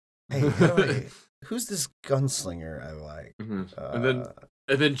Spawn? Hey, who's this gunslinger I like? Mm-hmm.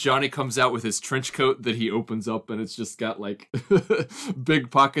 And then Johnny comes out with his trench coat that he opens up, and it's just got like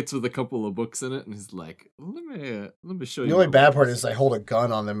big pockets with a couple of books in it, and he's like, let me show you. The only bad part is I hold a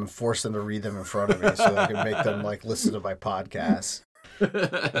gun on them and force them to read them in front of me so I can make them like listen to my podcast.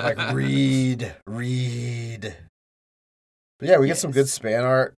 Like read. But yeah, we get some good fan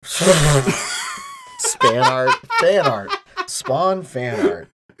art. Fan art. Spawn fan art.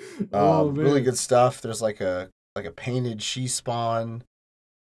 Really good stuff. There's like a painted she Spawn.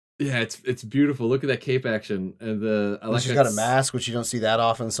 Yeah, it's beautiful. Look at that cape action, and she's got a mask, which you don't see that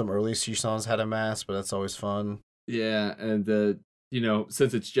often. Some early she Spawns had a mask, but that's always fun. Yeah, and you know,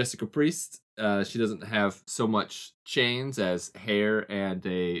 since it's Jessica Priest, she doesn't have so much chains as hair and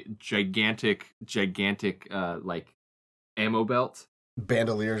a gigantic like ammo belt.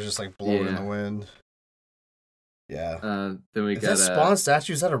 Bandoliers just like blowing in the wind. Yeah. Then we got that Spawn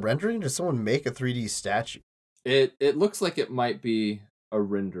statue. Is that a rendering? Did someone make a 3D statue? It looks like it might be a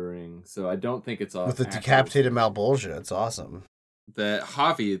rendering, so I don't think it's with the decapitated Malbolgia. It's awesome. The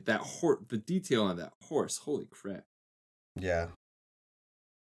Javi, the detail on that horse, holy crap! Yeah.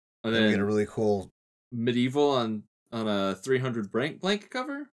 And then we get a really cool medieval on a 300 blank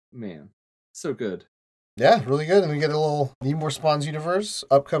cover. Man, so good. Yeah, really good. And we get a little Need More Spawns universe,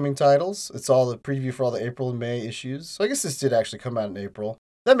 upcoming titles. It's all the preview for all the April and May issues. So I guess this did actually come out in April.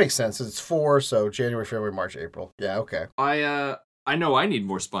 That makes sense. It's 4, so January, February, March, April. Yeah, okay. I know I Need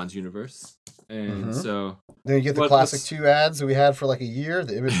More Spawns universe. And so then you get the classic 2 ads that we had for like a year,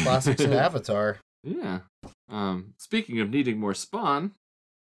 the Image Classics and Avatar. Yeah. Speaking of needing more Spawn,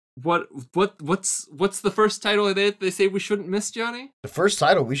 what's the first title they say we shouldn't miss, Johnny? The first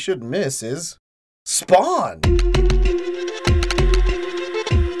title we shouldn't miss is Spawn.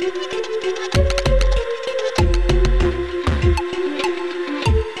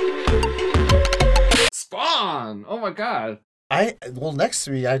 Spawn! Oh my god. Next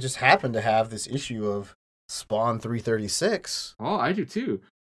to me, I just happen to have this issue of Spawn 336. Oh, I do too.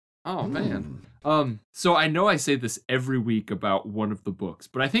 Oh man. So I know I say this every week about one of the books,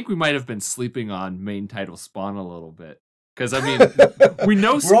 but I think we might have been sleeping on main title Spawn a little bit. Because, I mean, we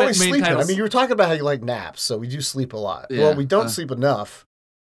know we're always sleeping. I mean, you were talking about how you like naps, so we do sleep a lot. Yeah, well, we don't sleep enough.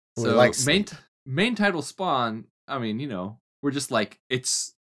 So main title Spawn, I mean, you know, we're just like,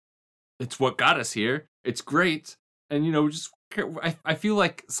 it's what got us here. It's great. And, you know, I feel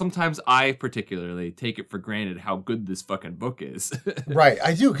like sometimes I particularly take it for granted how good this fucking book is. Right,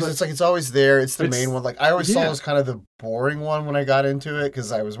 I do, because it's always there. It's the main one. Like, I always saw it as kind of the boring one when I got into it,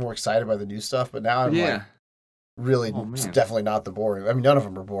 because I was more excited by the new stuff. But now I'm like, really, it's definitely not the boring. I mean, none of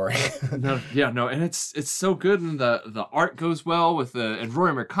them are boring. No, and it's so good, and the art goes well with and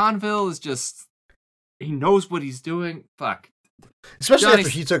Rory McConville is just, he knows what he's doing. Fuck. Especially after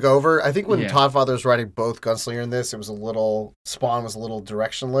he took over. I think when Todd Father was writing both Gunslinger and this, Spawn was a little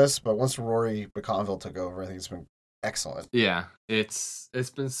directionless, but once Rory McConville took over, I think it's been excellent. Yeah, it's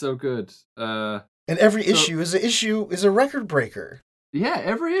been so good. And every issue is a record breaker. Yeah,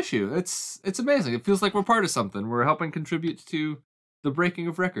 every issue. It's amazing. It feels like we're part of something. We're helping contribute to the breaking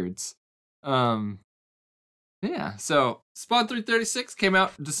of records. Yeah, so Spawn 336 came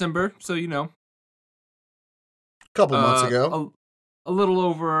out in December, so you know. Couple months ago. A little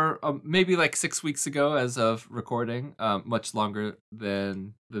over, maybe like 6 weeks ago as of recording. Much longer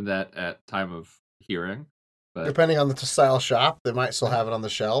than that at time of hearing. But depending on the style shop, they might still have it on the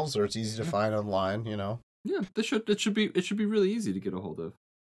shelves, or it's easy to find online, you know. Yeah, it should be really easy to get a hold of.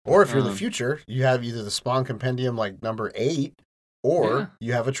 Or if you're in the future, you have either the Spawn Compendium like number 8, or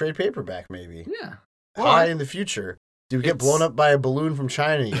you have a trade paperback maybe. Yeah. high Or in the future. Do we get blown it's up by a balloon from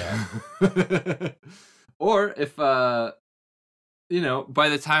China yet? or if by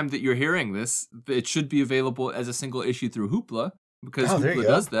the time that you're hearing this, it should be available as a single issue through Hoopla because Oh, there you Hoopla go.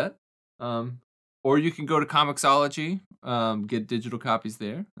 does that. Or you can go to Comixology, get digital copies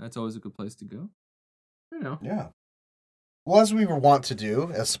there. That's always a good place to go. Yeah. Well, as we were wont to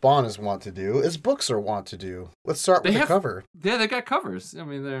do, as Spawn is wont to do, as books are wont to do. Let's start with the cover. Yeah, they got covers. I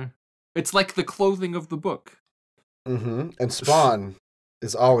mean, it's like the clothing of the book. Mm-hmm. And Spawn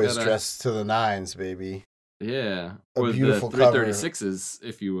is always dressed to the nines, baby. Yeah. A Or beautiful the cover. 336s,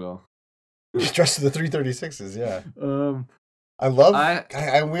 if you will. Dressed to the 336s, yeah. I love.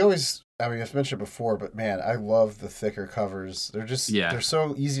 We always. I mean, I've mentioned it before, but man, I love the thicker covers. They're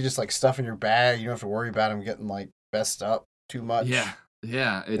so easy, just like stuff in your bag. You don't have to worry about them getting like messed up too much. Yeah.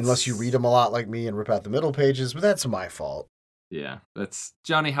 Unless you read them a lot like me and rip out the middle pages, but that's my fault. Yeah, that's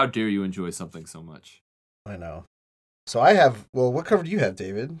Johnny. How dare you enjoy something so much? I know. So I have. Well, what cover do you have,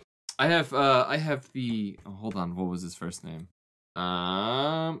 David? I have the. Oh, hold on. What was his first name?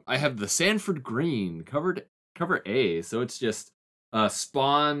 I have the Sanford Green cover A. So it's just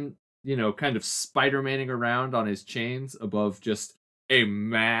Spawn, kind of Spider-Maning around on his chains above just a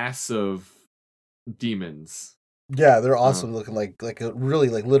mass of demons. Yeah, they're awesome looking, like a really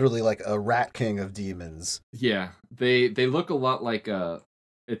literally like a rat king of demons. Yeah, they look a lot like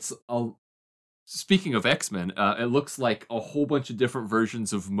it's a. Speaking of X-Men, it looks like a whole bunch of different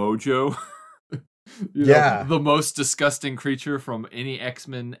versions of Mojo. The most disgusting creature from any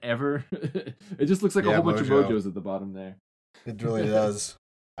X-Men ever. It just looks like a whole bunch of Mojos at the bottom there. It really does.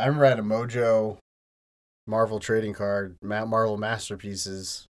 I remember I had a Mojo Marvel trading card, Marvel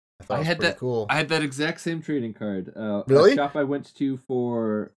Masterpieces. I thought it was pretty cool. I had that exact same trading card. Really? A shop I went to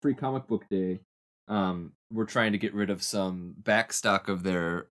for Free Comic Book Day. We're trying to get rid of some back stock of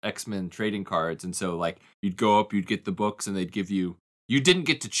their X-Men trading cards, and so like you'd go up, you'd get the books, and they'd give you. You didn't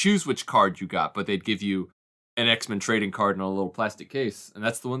get to choose which card you got, but they'd give you an X-Men trading card in a little plastic case, and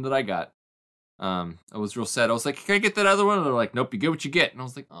that's the one that I got. I was real sad. I was like, "Can I get that other one?" And they're like, "Nope, you get what you get." And I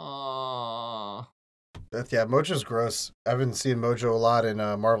was like, "Aww." Mojo's gross. I've been seeing Mojo a lot in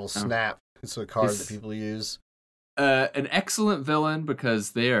Marvel Snap. It's a card that people use. An excellent villain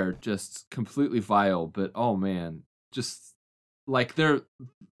because they are just completely vile, but oh man, just like they're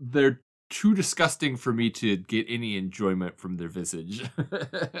too disgusting for me to get any enjoyment from their visage.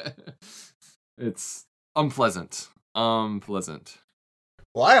 It's unpleasant.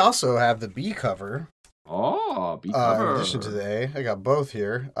 Well, I also have the B cover. Oh, B cover. In addition to the A, I got both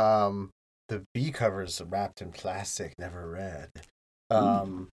here. The B cover is wrapped in plastic, never read.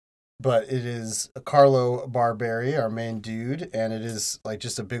 But it is Carlo Barberi, our main dude, and it is like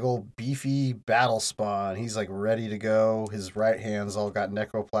just a big old beefy battle Spawn. He's like ready to go. His right hand's all got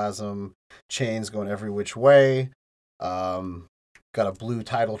necroplasm, chains going every which way. Got a blue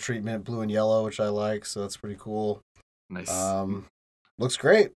title treatment, blue and yellow, which I like, so that's pretty cool. Nice. Looks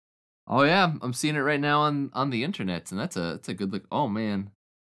great. Oh yeah, I'm seeing it right now on the internet, and that's a good look. Oh man.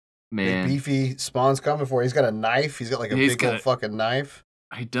 Big beefy Spawn's coming for you. He's got a knife. He's got like a big old fucking knife.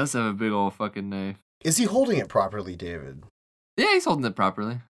 He does have a big old fucking knife. Is he holding it properly, David? Yeah, he's holding it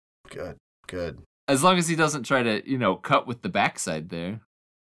properly. Good. As long as he doesn't try to, cut with the backside there.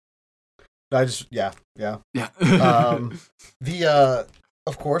 Yeah.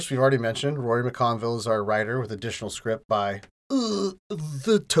 Of course, we've already mentioned Rory McConville is our writer with additional script by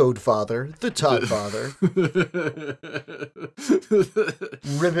the Toad Father, the Todd Father.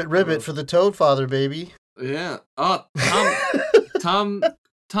 Ribbit for the Toad Father, baby. Yeah. Oh, Tom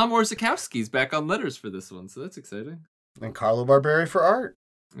Orzechowski's back on letters for this one, so that's exciting. And Carlo Barberi for art.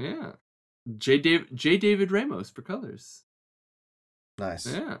 Yeah. J. David Ramos for colors. Nice.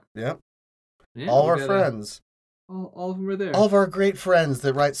 Yeah. Yep. Yeah, all of our friends. All of them were there. All of our great friends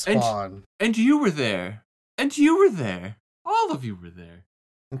that write Spawn. And you were there. All of you were there.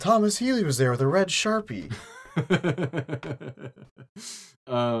 And Thomas Healy was there with a red Sharpie.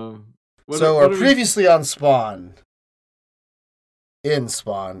 Previously on Spawn. In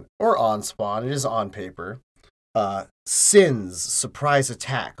Spawn, or on Spawn, it is on paper. Sin's surprise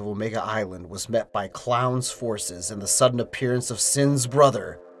attack of Omega Island was met by Clown's forces and the sudden appearance of Sin's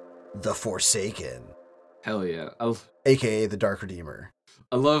brother, the Forsaken. Hell yeah. AKA the Dark Redeemer.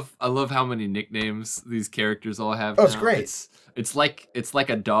 I love how many nicknames these characters all have. Oh, it's great. It's like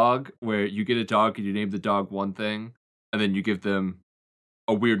a dog where you get a dog and you name the dog one thing, and then you give them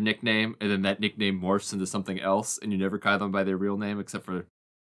a weird nickname, and then that nickname morphs into something else, and you never call them by their real name except for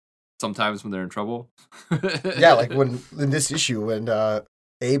sometimes when they're in trouble. Yeah, like when in this issue when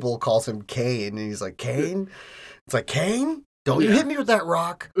Abel calls him Kane, and he's like, Kane? It's like, Kane? Don't you hit me with that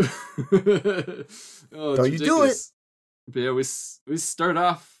rock. Oh, Don't you do it. But yeah, we start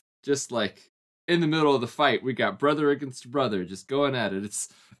off just like in the middle of the fight. We got brother against brother just going at it.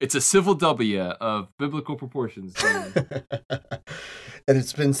 It's a civil W of biblical proportions. And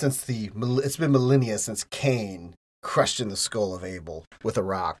it's been millennia since Cain crushed in the skull of Abel with a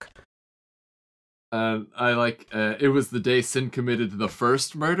rock. I like it was the day sin committed the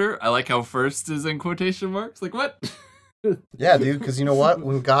first murder. I like how first is in quotation marks. Like what? Yeah, dude, because you know what?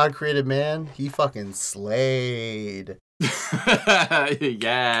 When God created man, he fucking slayed. Yes.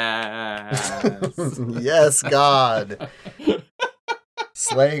 Yes, God.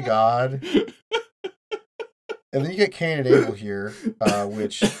 Slay God. And then you get Cain and Abel here,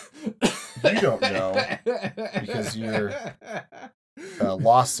 which you don't know because you're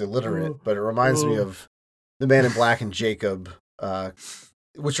lost illiterate, but it reminds me of the Man in Black and Jacob,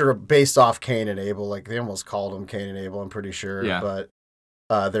 which are based off Cain and Abel. Like they almost called them Cain and Abel, I'm pretty sure. Yeah. But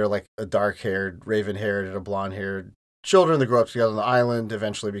they're like a dark-haired, raven-haired, and a blonde-haired children that grow up together on the island,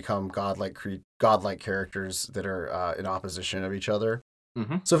 eventually become godlike characters that are in opposition of each other.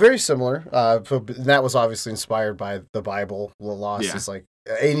 Mm-hmm. So very similar. That was obviously inspired by the Bible. Lost is like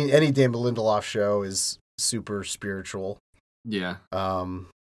any Damon Lindelof show is super spiritual. Yeah.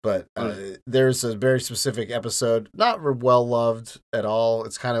 But there's a very specific episode, not well loved at all.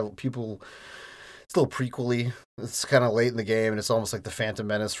 It's kind of it's a little prequely. It's kind of late in the game, and it's almost like the Phantom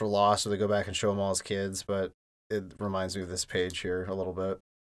Menace for Lost, where they go back and show them all as kids. But it reminds me of this page here a little bit.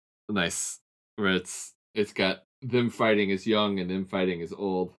 Nice. Where it's got them fighting as young and them fighting as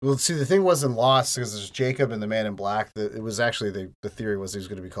old. Well, see, the thing wasn't Lost because there's Jacob and the Man in Black. It was actually the theory was he was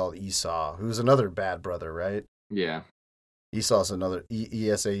going to be called Esau, who's another bad brother, right? Yeah. Esau's another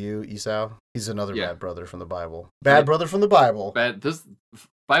Esau. Esau. He's another bad brother from the Bible. Bad brother from the Bible. This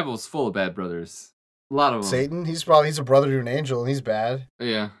Bible's full of bad brothers. A lot of them. Satan. He's a brother to an angel, and he's bad.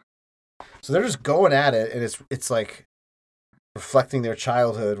 Yeah. So they're just going at it, and it's like reflecting their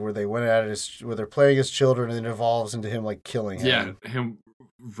childhood, where they went at it where they're playing as children, and it evolves into him like killing him. Yeah, him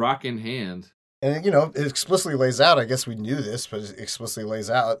rock in hand. And it explicitly lays out. I guess we knew this, but it explicitly lays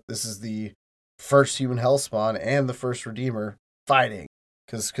out this is the first human hellspawn and the first Redeemer fighting,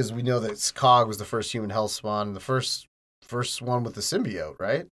 because we know that Cog was the first human hellspawn, the first one with the symbiote,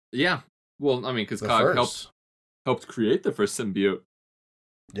 right? Yeah. Well, I mean, because Cog helped create the first symbiote.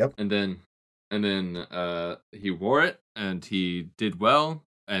 Yep. And then he wore it, and he did well,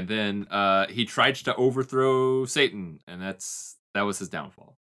 and then he tried to overthrow Satan, and that was his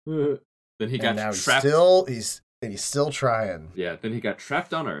downfall. Then he got trapped. He's still trying. Yeah. Then he got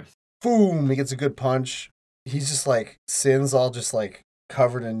trapped on Earth. Boom! He gets a good punch. He's just like Sin's all just like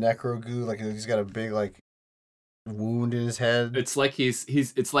covered in necro goo, like he's got a big like wound in his head. It's like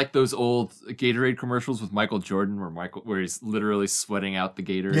it's like those old Gatorade commercials with Michael Jordan where he's literally sweating out the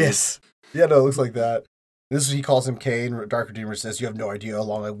Gatorade. Yes. Yeah, no, it looks like that. He calls him Cain. Dark Redeemer says, "You have no idea how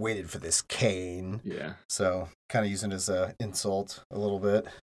long I waited for this, Cain." Yeah. So kind of using it as a insult a little bit.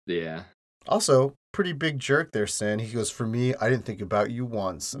 Yeah. Also, pretty big jerk there, Sin. He goes, "For me, I didn't think about you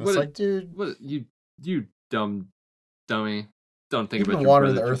once." And it's like, dude, what you dummy. Don't think about your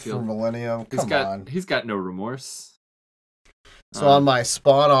wandering the earth for millennium. Come on. He's got no remorse. So on my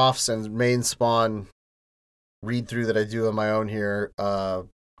spawn offs and main spawn read through that I do on my own here,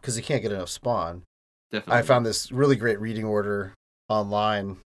 because you can't get enough spawn. Definitely. I found this really great reading order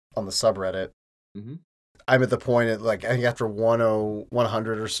online on the subreddit. Mm-hmm. I'm at the point at like I think after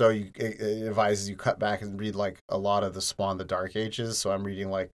 100 or so, it advises you cut back and read like a lot of the Spawn the Dark Ages. So I'm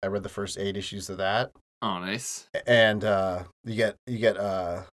reading I read the first 8 issues of that. Oh, nice. And you get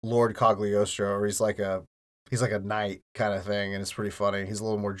Lord Cagliostro, or he's like a knight kind of thing, and it's pretty funny. He's a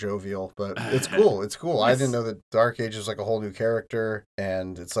little more jovial, but it's cool. It's cool. Nice. I didn't know that Dark Age was like a whole new character,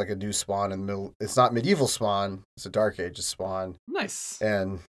 and it's like a new Spawn in the middle. It's not medieval Spawn. It's a Dark Ages Spawn. Nice.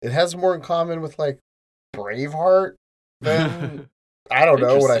 And it has more in common with like Braveheart than I don't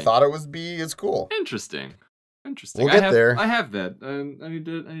know what I thought it would be. It's cool. Interesting. We'll get there. I have that. I need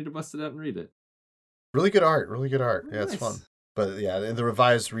to bust it out and read it. Really good art. Yeah, nice. It's fun. But yeah, in the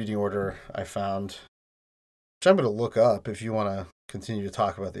revised reading order I found, which I'm going to look up if you want to continue to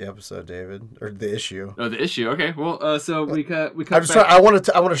talk about the episode, David, or the issue. Oh, the issue. Okay. Well, so we cut. I want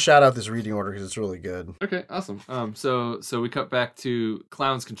to shout out this reading order because it's really good. Okay, awesome. So we cut back to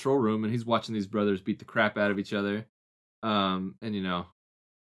Clown's control room, and he's watching these brothers beat the crap out of each other. And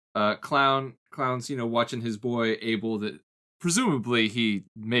Clown's watching his boy Abel that presumably he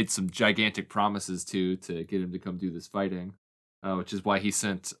made some gigantic promises to get him to come do this fighting, which is why he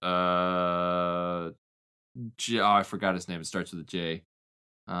sent I forgot his name. It starts with a J.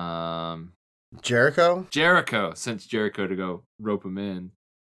 Jericho. Sent Jericho to go rope him in.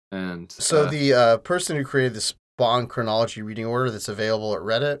 And So the person who created the Spawn chronology reading order that's available at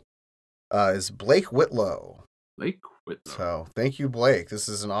Reddit is Blake Whitlow. So thank you, Blake. This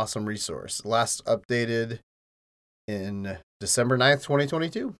is an awesome resource. Last updated in December 9th,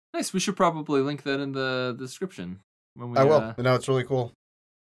 2022. Nice. We should probably link that in the description when we. I will. No, it's really cool.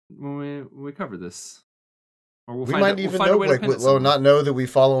 When we cover this, or we might even know Blake Whitlow, not know that we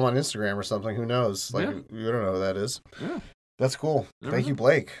follow him on Instagram or something. Who knows? Like we don't know who that is. Yeah, that's cool. Thank you,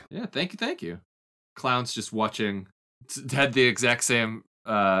 Blake. Yeah, thank you. Clown's just watching. Had the exact same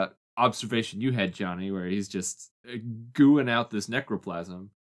observation you had, Johnny, where he's just gooing out this necroplasm.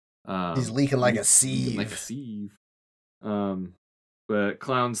 He's leaking like a sieve. But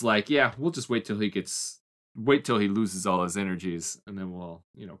Clown's like, yeah, we'll just wait till he loses all his energies, and then we'll,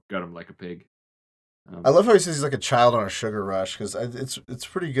 gut him like a pig. I love how he says he's like a child on a sugar rush, because it's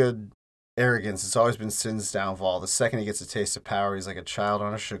pretty good arrogance. It's always been Sin's downfall. The second he gets a taste of power, he's like a child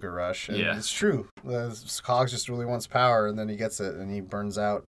on a sugar rush. And it's true. Cogs just really wants power, and then he gets it, and he burns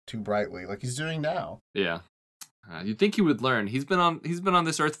out too brightly, like he's doing now. Yeah. You'd think he would learn. He's been on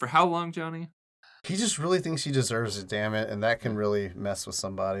this earth for how long, Johnny? He just really thinks he deserves it, damn it, and that can really mess with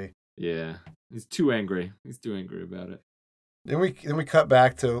somebody. Yeah. He's too angry. He's too angry about it. Then we cut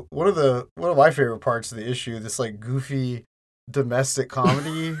back to one of my favorite parts of the issue, this like goofy domestic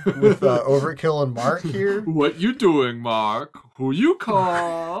comedy with Overkill and Mark here. What you doing, Mark? Who you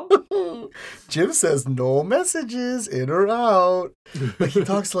call? Jim says no messages, in or out. Like he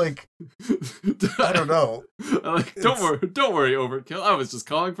talks like I don't know. Like, don't worry, Overkill. I was just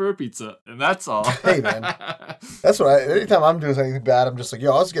calling for a pizza, and that's all. Hey man, that's what anytime I'm doing something bad, I'm just like,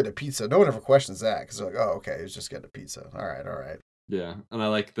 yo, I was getting a pizza. No one ever questions that because they're like, oh, okay, he's just getting a pizza. All right. Yeah, and I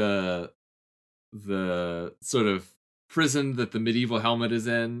like the sort of prison that the medieval helmet is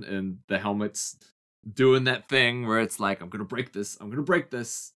in, and the helmet's doing that thing where it's like, I'm gonna break this. I'm gonna break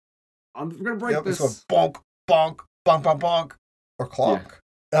this. It's going bonk, bonk, bonk, bonk, bonk, or clonk.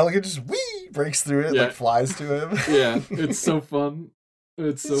 Yeah. Elegant just breaks through it, like flies to him. Yeah, it's so fun.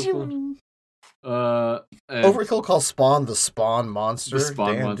 It's so fun. Overkill calls Spawn the Spawn monster. The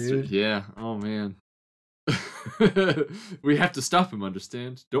Spawn monster. Dude. Yeah. Oh man. We have to stop him.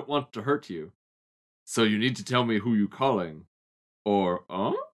 Understand? Don't want to hurt you. So you need to tell me who you calling, or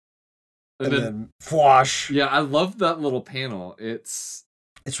and then fwash. Yeah, I love that little panel. It's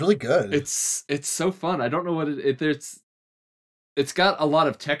really good. It's so fun. I don't know what it's got a lot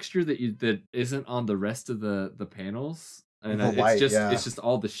of texture that isn't on the rest of the panels, and it's just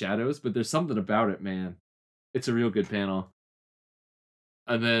all the shadows. But there's something about it, man. It's a real good panel.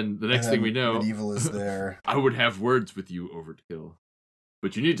 And then the next thing we know, Medieval is there. I would have words with you, Overkill,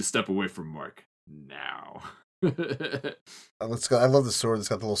 but you need to step away from Mark now. I love the sword that's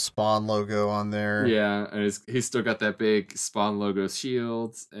got the little Spawn logo on there. Yeah, and he's still got that big Spawn logo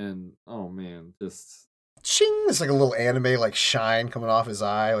shield, and oh man, just ching! It's like a little anime like shine coming off his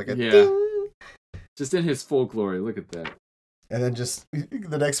eye, like a ding. Just in his full glory. Look at that. And then just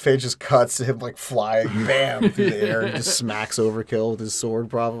the next page just cuts to him like flying, bam, through the air. He just smacks Overkill with his sword,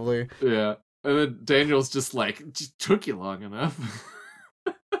 probably. Yeah, and then Daniel's just like, just took you long enough.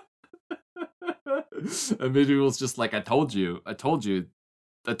 And Medieval's just like, I told you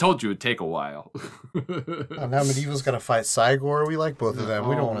it'd take a while. Now Medieval's got to fight Cygor. We like both of them.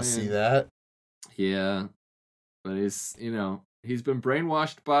 We don't want to see that. Yeah, but he's been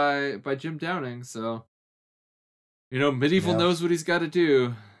brainwashed by Jim Downing, so Medieval knows what he's got to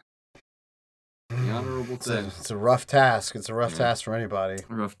do. The honorable thing. It's a rough task. It's a rough task for anybody.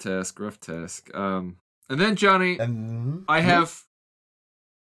 Rough task. And then Johnny, I have.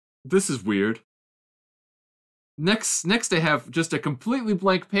 This is weird. Next I have just a completely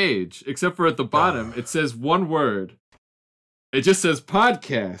blank page, except for at the bottom it says one word. It just says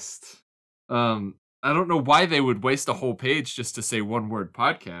podcast. I don't know why they would waste a whole page just to say one word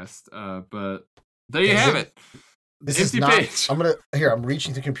podcast. But there you have it. This empty is not, page. I'm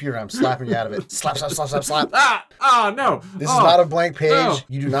reaching the computer. I'm slapping you out of it. Slap. No. This is not a blank page. No.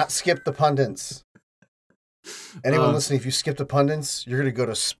 You do not skip the pundits. Anyone listening, if you skip the pundits, you're going to go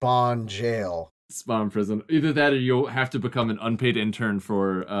to Spawn jail. Spawn prison. Either that or you'll have to become an unpaid intern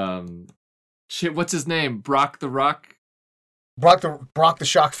for, what's his name? Brock the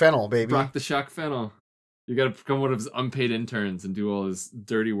Shock Fennel, baby. Brock the Shock Fennel. You got to become one of his unpaid interns and do all his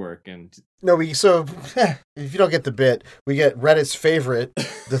dirty work. And if you don't get the bit, we get Reddit's favorite,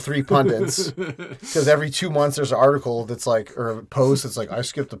 the three pundits, because every 2 months there's an article that's like, or a post that's like, I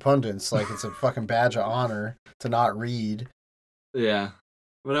skipped the pundits, like it's a fucking badge of honor to not read. Yeah,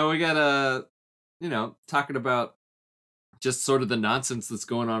 but now we got talking about just sort of the nonsense that's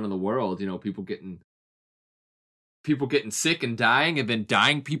going on in the world. You know, people getting sick and dying, and then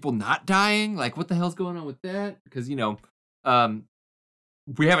dying people not dying. Like, what the hell's going on with that? Because, you know,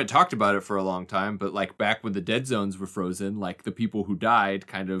 we haven't talked about it for a long time, but like back when the dead zones were frozen, like the people who died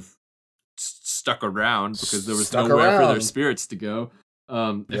kind of stuck around because there was Stuck nowhere for their around. spirits to go.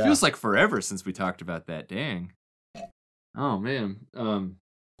 It Yeah. feels like forever since we talked about that. Dang. Oh man. A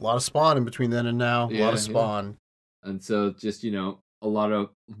lot of Spawn in between then and now. A lot of Spawn. And so just, you know, a lot of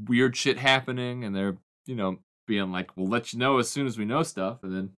weird shit happening, and they're, you know, being like, we'll let you know as soon as we know stuff.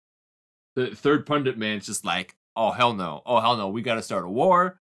 And then the third pundit man's just like, oh hell no, we got to start a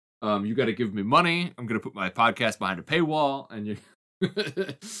war. You got to give me money. I'm gonna put my podcast behind a paywall, and you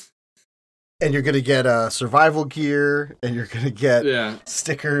and you're gonna get survival gear, and you're gonna get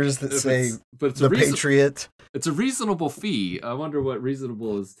stickers that say but it's the Patriot. It's a reasonable fee. I wonder what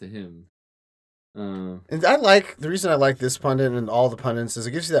reasonable is to him. And the reason I like this pundit and all the pundits is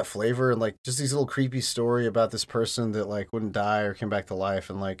it gives you that flavor and like just these little creepy story about this person that like wouldn't die or came back to life,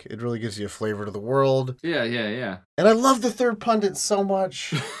 and like it really gives you a flavor to the world. Yeah. And I love the third pundit so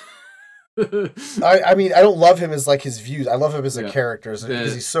much. I mean, I don't love him as like his views. I love him as a character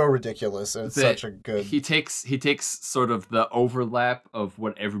because he's so ridiculous, and it's such a good. He takes sort of the overlap of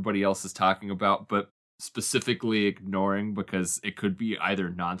what everybody else is talking about, but specifically ignoring because it could be either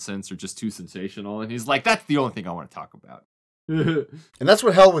nonsense or just too sensational, and he's like, that's the only thing I want to talk about. And that's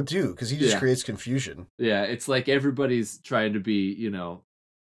what Hell would do, because he just creates confusion. Yeah, it's like everybody's trying to be, you know,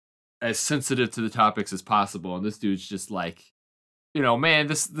 as sensitive to the topics as possible, and this dude's just like, you know, man,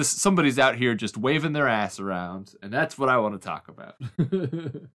 this somebody's out here just waving their ass around, and that's what I want to talk about.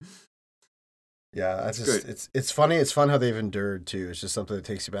 Yeah, it's funny. It's fun how they've endured too. It's just something that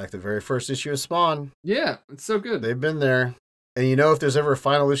takes you back to the very first issue of Spawn. Yeah, it's so good. They've been there, and you know, if there's ever a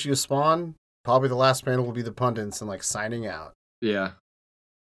final issue of Spawn, probably the last panel will be the pundits and like signing out. Yeah,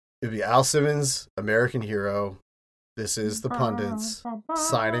 it'd be Al Simmons, American hero. This is the pundits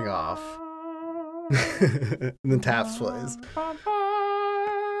signing off. And then Taps plays.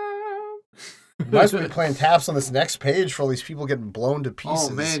 Might as well be playing Taps on this next page for all these people getting blown to pieces.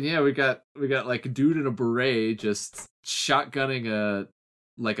 Oh man, yeah, we got like a dude in a beret just shotgunning a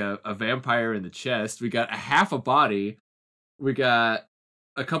vampire in the chest. We got a half a body. We got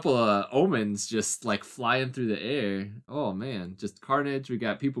a couple of omens just like flying through the air. Oh man, just carnage. We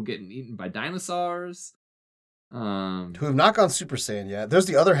got people getting eaten by dinosaurs. Who have not gone Super Saiyan yet. There's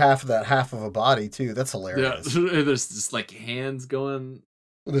the other half of that half of a body too. That's hilarious. Yeah, there's just like hands going.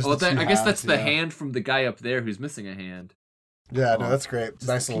 I guess that's the hand from the guy up there who's missing a hand. Yeah, no, that's great.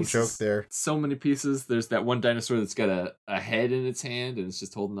 Nice little joke there. So many pieces. There's that one dinosaur that's got a head in its hand and it's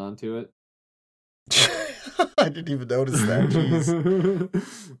just holding on to it. I didn't even notice that.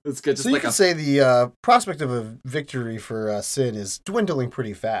 Jeez. It's good. So you could say the prospect of a victory for Sin is dwindling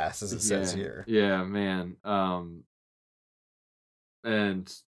pretty fast, as it says here. Yeah, man.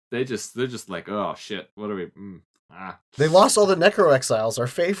 And they're just like, oh shit, what are we? They lost all the Necro Exiles, our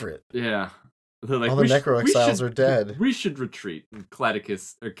favorite. Yeah. They're like, all the Necro Exiles are dead. We should retreat. And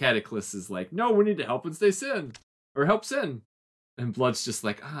Cataclysm is like, no, we need to help and stay Sin. Or help Sin. And Blood's just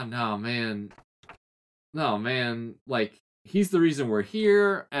like, no, man. No, man. Like, he's the reason we're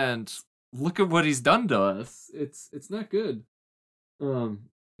here, and look at what he's done to us. It's not good. And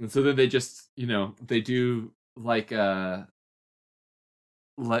so then they just, you know, they do like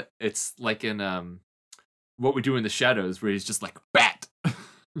it's like in What We Do in the Shadows, where he's just like bat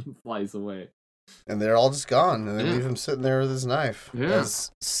flies away. And they're all just gone, and they leave him sitting there with his knife. Yeah.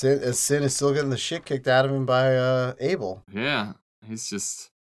 As Sin is still getting the shit kicked out of him by Abel. Yeah. He's just,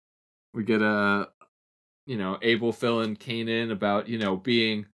 we get Abel filling Cain in about, you know,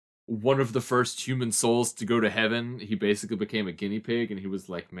 being one of the first human souls to go to heaven. He basically became a guinea pig, and he was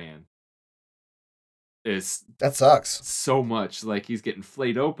like, man, that sucks so much. Like, he's getting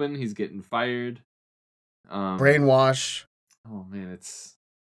flayed open, he's getting fired. Brainwash. Oh man, it's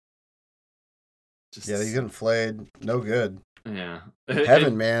just, he's getting flayed. No good. Yeah.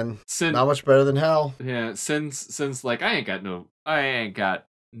 Heaven, man. Sin, not much better than hell. Yeah, Sin's like, I ain't got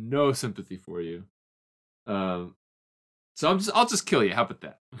no sympathy for you. So I'll just kill you. How about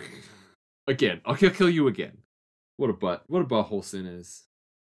that? Again, I'll kill you again. What a butthole Sin is.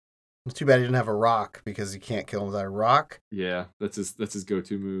 It's too bad he didn't have a rock, because he can't kill him without a rock. Yeah, that's his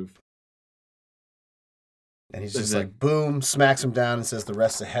go-to move. And he's just like, boom, smacks him down and says, the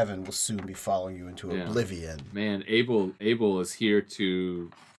rest of heaven will soon be following you into oblivion. Man, Abel is here to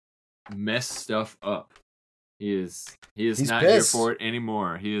mess stuff up. He's not pissed. here for it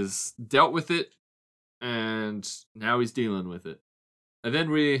anymore. He has dealt with it, and now he's dealing with it. And then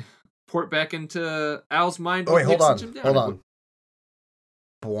we port back into Al's mind. Oh wait, hold on. Hold Downing. on.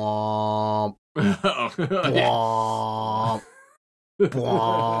 Bwomp. Oh, Bwomp. Bwomp.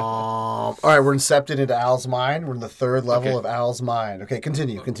 All right, we're incepted into Al's mind. We're in the third level of Al's mind. Okay,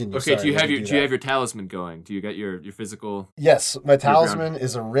 continue. Okay, Sorry, do you have your talisman going? Do you got your physical? Yes, my talisman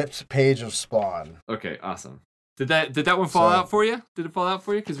is a ripped page of Spawn. Okay, awesome. Did that one fall out for you? Did it fall out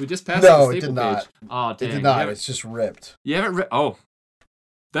for you? Because we just passed no, the staple it did not. page. Oh, dang. It did not. It's just ripped. You haven't oh.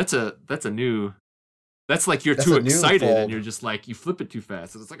 That's a new. That's like you're too excited and you're just like you flip it too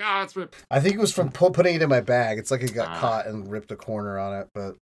fast and it's like it's ripped. I think it was from putting it in my bag. It's like it got caught and ripped a corner on it.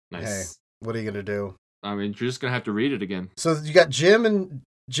 But nice. Hey, what are you gonna do? I mean, you're just gonna have to read it again. So you got Jim and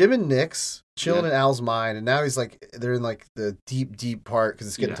Nix chilling in Al's mind, and now he's like they're in like the deep part because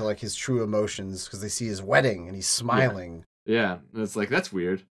it's getting to like his true emotions because they see his wedding and he's smiling. Yeah. And it's like that's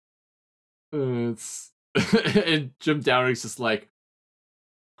weird. It's and Jim Downing's just like,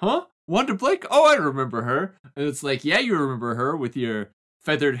 huh? Wanda Blake? Oh, I remember her. And it's like, yeah, you remember her with your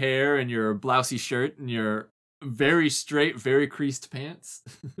feathered hair and your blousey shirt and your very straight, very creased pants.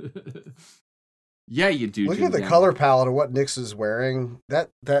 Yeah, you do. Look at the color palette of what Nix is wearing.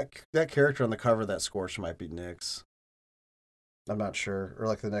 That character on the cover of that Scorched might be Nix. I'm not sure. Or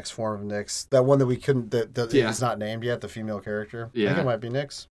like the next form of Nix. That one that we couldn't, that is not named yet, the female character. Yeah. I think it might be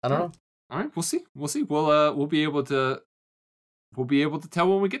Nix. I don't know. All right, we'll see. We'll be able to tell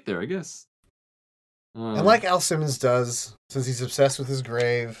when we get there, I guess. And like Al Simmons does, since he's obsessed with his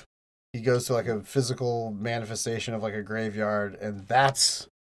grave, he goes to like a physical manifestation of like a graveyard, and that's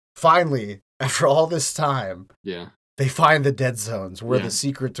finally, after all this time, they find the dead zones, where the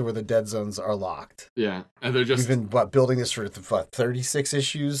secret to where the dead zones are locked. Yeah, and they're just... We've been building this for 36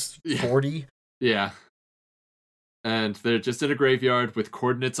 issues? 40? Yeah. And they're just in a graveyard with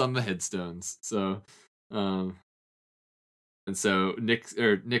coordinates on the headstones. So, and so Nix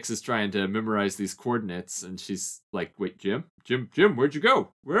is trying to memorize these coordinates, and she's like, "Wait, Jim, where'd you go?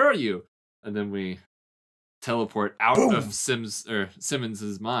 Where are you?" And then we teleport out of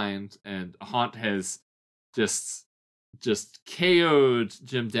Simmons's mind, and Haunt has just KO'd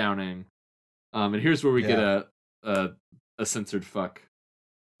Jim Downing. And here's where we get a censored fuck.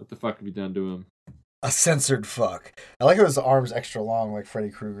 What the fuck have you done to him? A censored fuck. I like how his arm's extra long, like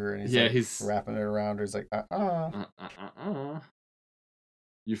Freddy Krueger, and he's wrapping it around her. He's like,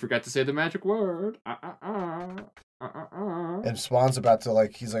 You forgot to say the magic word. And Spawn's about to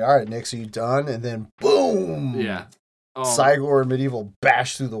he's like, all right, Nix, are you done? And then boom. Yeah. Cygor and Medieval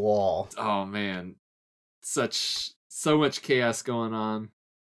bash through the wall. Oh man, so much chaos going on,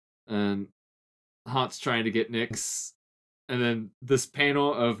 and Haunt's trying to get Nix, and then this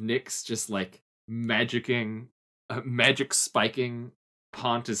panel of Nix just like magic spiking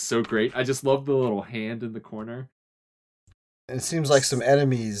Haunt is so great. I just love the little hand in the corner. And it seems like some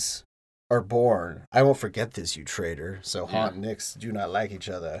enemies are born. I won't forget this, you traitor. So Haunt and Nix do not like each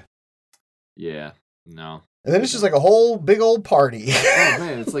other. Yeah, no. And then it's just like a whole big old party. Oh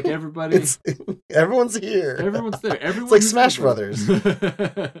man, it's like everybody. Everyone's here. Everyone's there. It's like Smash Brothers.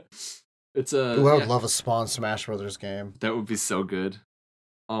 It's I would love a Spawn Smash Brothers game. That would be so good.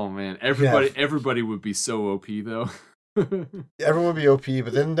 Oh man, everybody would be so OP though. Everyone would be OP,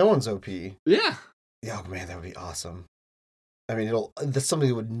 but then no one's OP. Yeah. Oh man, that would be awesome. I mean, that's something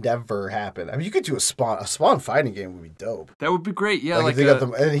that would never happen. I mean, you could do a Spawn fighting game would be dope. That would be great. Yeah, like if they got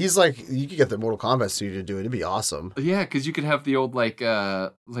them, and he's like, you could get the Mortal Kombat studio to do it. It'd be awesome. Yeah, because you could have the old like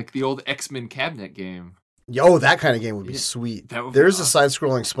the old X-Men cabinet game. Yo, that kind of game would be sweet. There's a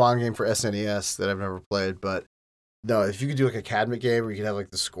side-scrolling Spawn game for SNES that I've never played, but no, if you could do like a cabinet game where you could have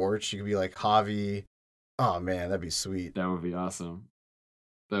like the Scorched, you could be like Javi. Oh man, that'd be sweet. That would be awesome.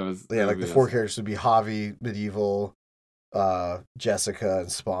 The four characters would be Javi, Medieval, Jessica,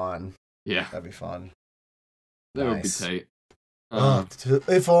 and Spawn. Yeah, that'd be fun. That would be tight.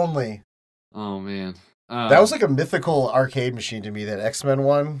 If only. Oh man, that was like a mythical arcade machine to me. That X-Men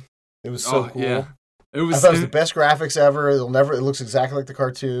one. It was so cool. Yeah. I thought it was the best graphics ever. It looks exactly like the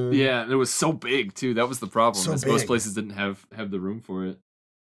cartoon. Yeah, and it was so big too. That was the problem. Most places didn't have the room for it.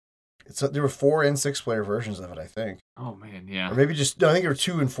 There were 4 and 6 player versions of it, I think. Oh man, yeah. Or maybe I think there were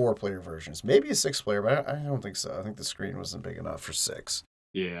 2 and 4 player versions. Maybe a 6 player, but I don't think so. I think the screen wasn't big enough for 6.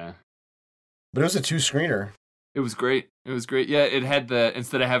 Yeah. But it was a 2-screener. It was great. Yeah, it had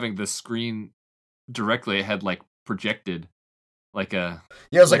instead of having the screen directly, it had like projected. Like it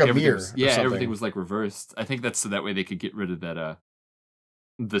was like a mirror. Yeah, everything was like reversed. I think that's so that way they could get rid of that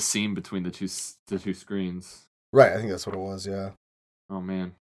the seam between the two screens. Right, I think that's what it was. Yeah. Oh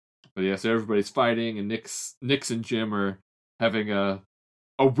man, but yeah, so everybody's fighting, and Nix and Jim are having a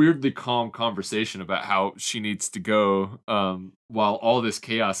a weirdly calm conversation about how she needs to go while all this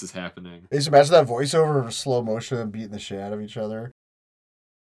chaos is happening. Just imagine that voiceover of slow motion and beating the shit out of each other.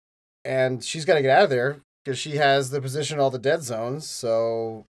 And she's got to get out of there because she has the position in all the dead zones.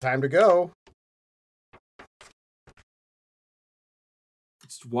 So time to go.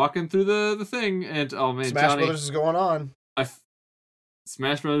 Just walking through the thing, and oh man, Smash Johnny, Brothers is going on.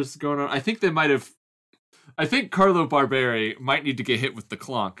 Smash Brothers is going on. I think they might have. I think Carlo Barberi might need to get hit with the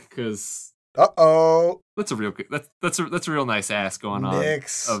clonk because. That's a real that's a real nice ass going on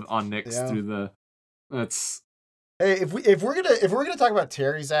on Nyx through the. That's. Hey, if we're gonna talk about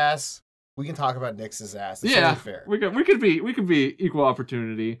Terry's ass, we can talk about Nyx's ass. It's totally fair. We could be equal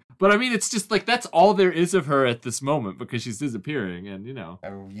opportunity, but I mean, it's just like that's all there is of her at this moment because she's disappearing, and you know, I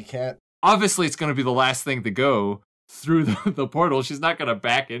mean, you can't. Obviously, it's going to be the last thing to go through the portal. She's not going to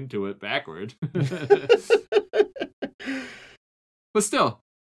back into it backward. But still,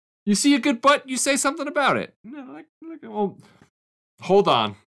 you see a good butt, you say something about it. Well, hold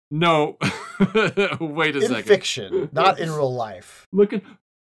on. No. Wait a second. In fiction, not in real life.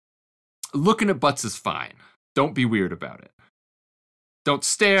 Looking at butts is fine. Don't be weird about it. Don't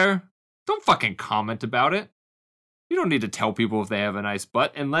stare. Don't fucking comment about it. You don't need to tell people if they have a nice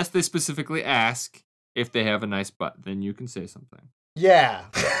butt unless they specifically ask if they have a nice butt. Then you can say something. Yeah.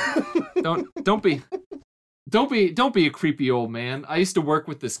 Don't be a creepy old man. I used to work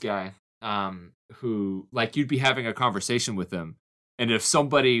with this guy who like you'd be having a conversation with him, and if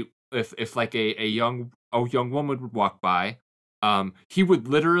somebody if like a young woman would walk by, he would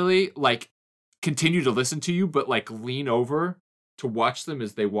literally like continue to listen to you but like lean over to watch them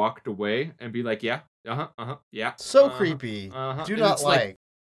as they walked away and be like, yeah, yeah. So creepy. Do not like.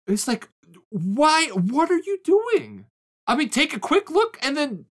 It's like, why? What are you doing? I mean, take a quick look and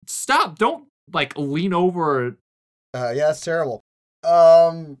then stop. Don't like lean over. Yeah, it's terrible.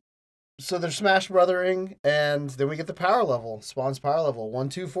 So they're Smash Brothering, and then we get the power level. Spawn's power level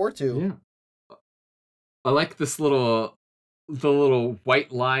 1242. Yeah. I like this the little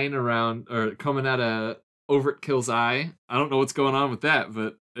white line around or coming out of Overkill's eye. I don't know what's going on with that,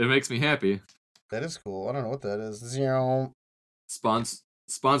 but it makes me happy. That is cool. I don't know what that is.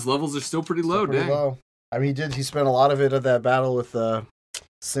 Spawn's levels are still pretty low, pretty low. I mean, he spent a lot of it at that battle with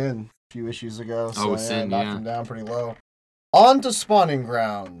Sin a few issues ago. So Sin, knocked him down pretty low. On to spawning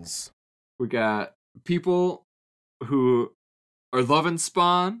grounds. We got people who are loving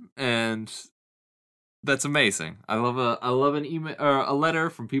Spawn, and that's amazing. I love an email or a letter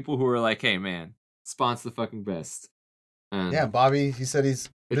from people who are like, "Hey, man, Spawn's the fucking best." And yeah, Bobby. He said he's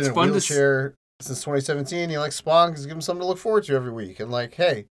been in a wheelchair since 2017. He likes Spawn because give him something to look forward to every week. And like,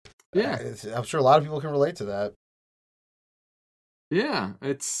 hey, yeah, I'm sure a lot of people can relate to that. Yeah,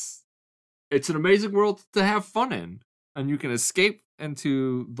 it's an amazing world to have fun in, and you can escape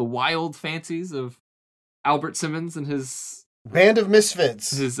into the wild fancies of Albert Simmons and his band of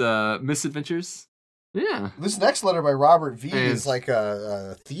misfits, his misadventures. Yeah, this next letter by Robert V is like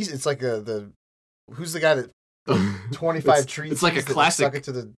a thesis. It's like who's the guy that 25 trees? It's like a classic. Stuck it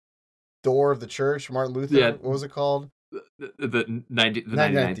to the door of the church. Martin Luther. Yeah. What was it called? The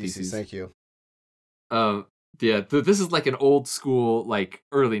 99 Theses. Thank you. Yeah, this is like an old school, like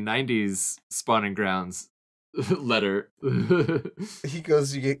early 90s spawning grounds letter. He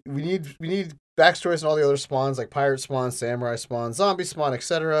goes, we need backstories on all the other spawns, like pirate spawn, samurai spawn, zombie spawn,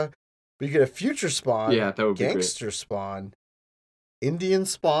 etc. But you get a future spawn, yeah, that would be gangster great. Spawn, Indian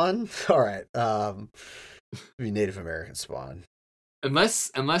spawn. All right, be Native American spawn.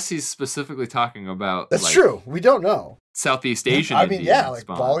 Unless he's specifically talking about that's like, true. We don't know. Southeast Asian. I mean, Indian yeah, like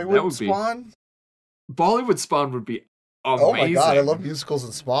spawn. Bollywood spawn. Bollywood spawn would be amazing. Oh my god, I love musicals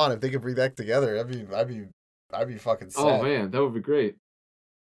and Spawn. If they could bring that together, I'd be fucking sad. Oh man, that would be great.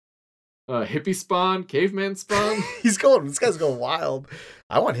 Hippie spawn, caveman spawn. This guy's going wild.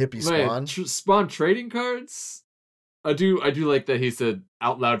 I want hippie spawn. Spawn trading cards. I do like that he said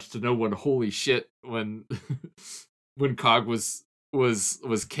out loud to no one, "Holy shit!" when Cog was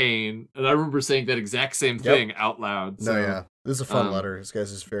Kane, and I remember saying that exact same thing out loud. So, no, yeah, this is a fun letter. This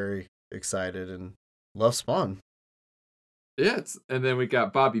guy's just very excited and loves Spawn. Yeah, and then we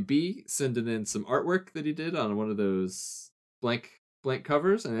got Bobby B sending in some artwork that he did on one of those blank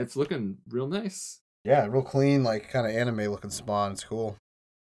covers, and it's looking real nice. Yeah, real clean, like kind of anime looking Spawn. It's cool.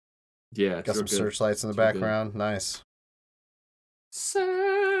 Yeah, it's got some searchlights in the background. Nice.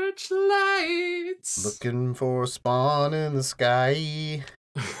 Searchlights. Looking for Spawn in the sky.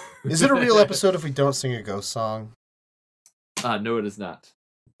 Is it a real episode if we don't sing a ghost song? No, it is not.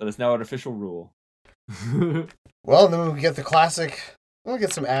 That is now an official rule. Well, then we get the classic. We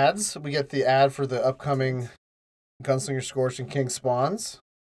get some ads. We get the ad for the upcoming Gunslinger Scorched and King spawns.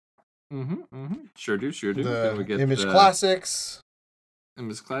 Sure do. Then we The get Image the Classics,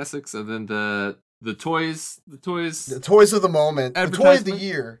 Image Classics, and then the toys, the toys of the moment, the toy of the advertisement.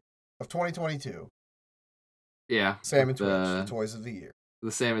 year of 2022. Yeah, Sam with and Twitch, the toys of the year.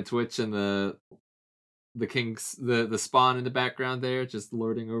 the Sam and Twitch and the King's the Spawn in the background there, just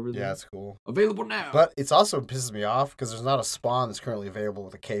lording over them. Yeah, it's cool. Available now. But it's also pisses me off because there's not a Spawn that's currently available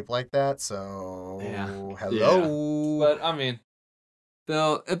with a cape like that. So hello. But I mean,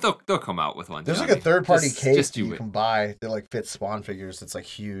 they'll come out with one. There's Johnny. like a third-party cape just that you can buy that like fits Spawn figures. It's like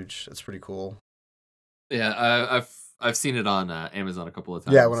huge. It's pretty cool. Yeah, I've seen it on Amazon a couple of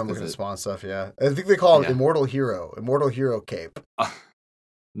times. Yeah, when I'm looking at Spawn stuff, yeah. I think they call it Immortal Hero cape.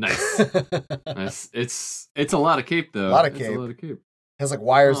 Nice. Nice. It's a lot of cape though. A lot of cape. It has like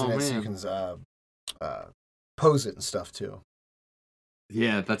wires in it so you can pose it and stuff too.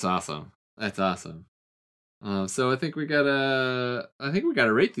 Yeah, that's awesome. That's awesome. So I think we gotta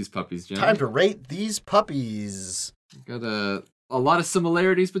rate these puppies, John. Time to rate these puppies. Got a lot of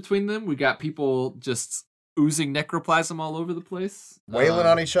similarities between them. We got people just oozing necroplasm all over the place. Wailing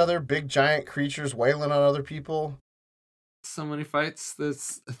on each other, big giant creatures wailing on other people. So many fights.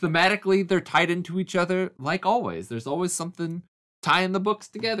 Thematically, they're tied into each other, like always. There's always something tying the books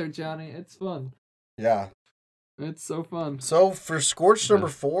together, Johnny. It's fun. Yeah. It's so fun. So for Scorched number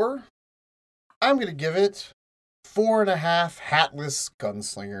 4, I'm going to give it 4.5 hatless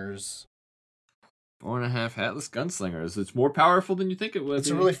gunslingers. 4.5 hatless gunslingers. It's more powerful than you think it would. It's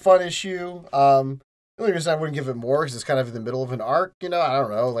a really fun issue. The only reason I wouldn't give it more is it's kind of in the middle of an arc, I don't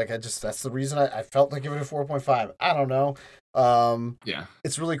know. Like, that's the reason I felt like giving it a 4.5. I don't know. Yeah.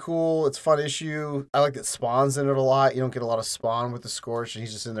 It's really cool. It's a fun issue. I like that Spawn's in it a lot. You don't get a lot of Spawn with the Scorched, and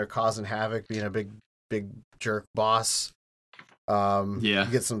he's just in there causing havoc, being a big jerk boss. You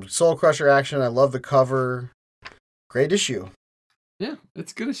get some Soul Crusher action. I love the cover. Great issue. Yeah,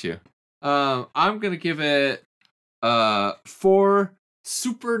 it's a good issue. I'm going to give it 4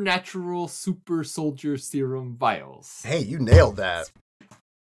 supernatural super soldier serum vials. Hey, you nailed that.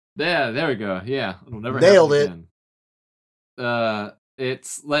 Yeah, there we go. Yeah, it'll never nailed happen it. Again.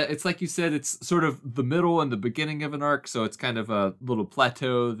 It's like you said, it's sort of the middle and the beginning of an arc, so it's kind of a little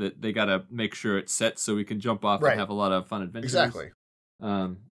plateau that they gotta make sure it's set so we can jump off and have a lot of fun adventures. Exactly.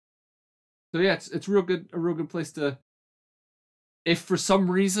 So yeah, it's a real good place to. If for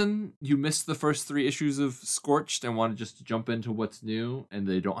some reason you missed the first 3 issues of Scorched and wanted just to jump into what's new, and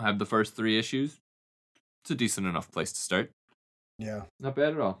they don't have the first 3 issues, it's a decent enough place to start. Yeah. Not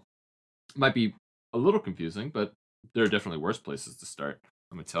bad at all. Might be a little confusing, but there are definitely worse places to start,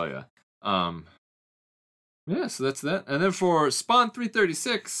 I'm going to tell you. Yeah, so that's that. And then for Spawn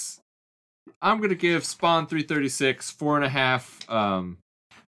 336, I'm going to give Spawn 336 4.5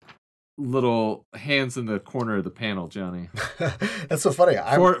 little hands in the corner of the panel, Johnny. That's so funny.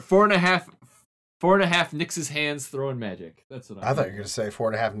 4.5 Nix's hands throwing magic. That's what I thought you were going to say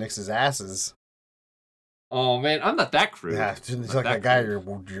 4.5 Nix's asses. Oh man, I'm not that crude. Yeah, it's like that guy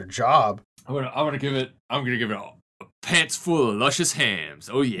your job. I'm gonna give it a pants full of luscious hams.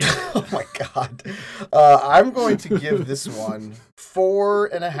 Oh yeah. Oh my god. I'm going to give this one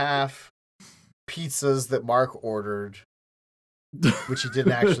 4.5 pizzas that Mark ordered, which he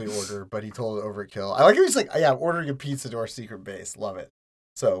didn't actually order, but he told Overkill. I like how he's like, yeah, I'm ordering a pizza to our secret base. Love it.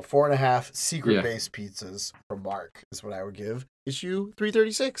 So 4.5 secret base pizzas from Mark is what I would give issue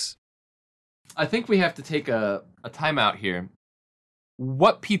 336. I think we have to take a timeout here.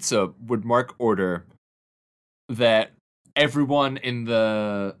 What pizza would Mark order that everyone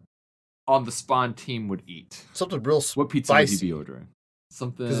on the Spawn team would eat? Something real What pizza spicy. would he be ordering?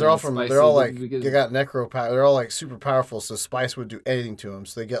 Something because they're all like they they got necro power. They're all like super powerful, so spice would do anything to them.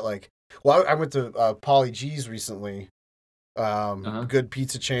 So they get like, well, I went to Polly G's recently. Good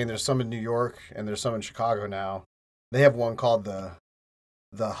pizza chain. There's some in New York and there's some in Chicago now. They have one called the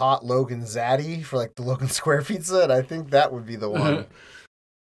Hot Logan Zaddy for like the Logan Square pizza, and I think that would be the one.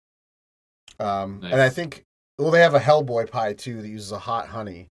 Nice. And I think they have a Hellboy pie too that uses a hot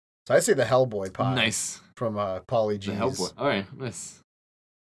honey. So I'd say the Hellboy pie. Nice. From Polly G's. The Hellboy. All right, nice.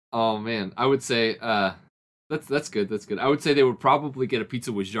 Oh man, I would say that's good. That's good. I would say they would probably get a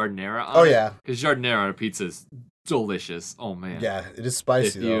pizza with giardiniera on it. Oh yeah, because giardiniera on a pizza is delicious. Oh man. Yeah, it is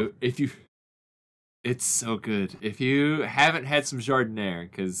spicy It's so good. If you haven't had some giardiniera,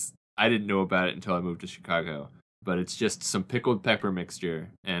 because I didn't know about it until I moved to Chicago, but it's just some pickled pepper mixture,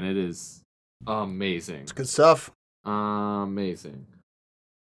 and it is amazing. It's good stuff. Amazing.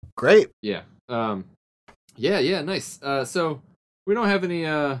 Great. Yeah. Yeah, nice. So we don't have any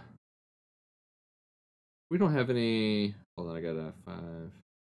hold on, I got a 5.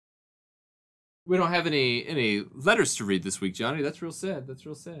 we don't have any letters to read this week, Johnny. That's real sad. That's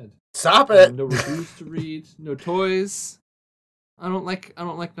real sad. Stop it. No reviews to read. No toys. I don't like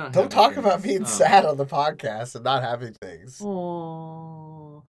not. Don't talk things. about being sad on the podcast and not having things.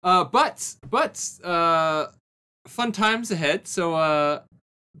 Oh. But fun times ahead. So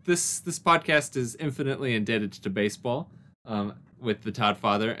this podcast is infinitely indebted to baseball. With the Todd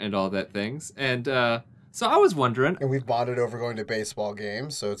Father and all that things, and so I was wondering. And we've bonded over going to baseball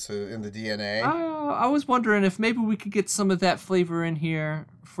games, so it's in the DNA. I was wondering if maybe we could get some of that flavor in here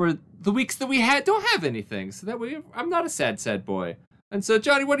for the weeks that we don't have anything, so that way I'm not a sad boy. And so,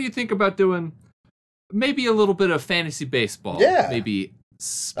 Johnny, what do you think about doing maybe a little bit of fantasy baseball? Yeah, maybe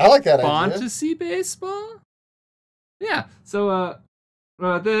I like that idea. Fantasy baseball. Yeah. So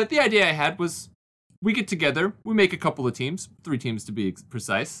the idea I had was we get together, we make a couple of teams, 3 teams to be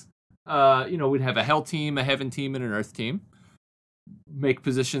precise. We'd have a hell team, a heaven team, and an earth team. Make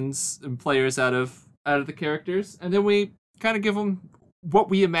positions and players out of the characters, and then we kind of give them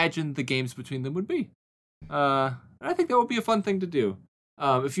what we imagine the games between them would be. I think that would be a fun thing to do.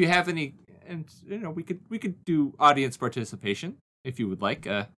 If you have any, and we could do audience participation if you would like.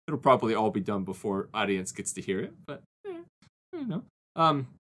 It'll probably all be done before audience gets to hear it, but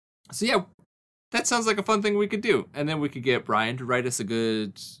So yeah, that sounds like a fun thing we could do, and then we could get Brian to write us a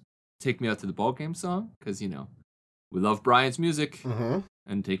good "Take Me Out to the Ball Game" song, because we love Brian's music,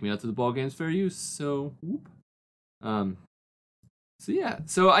 and "Take Me Out to the Ball Game's fair use." So, whoop. So yeah,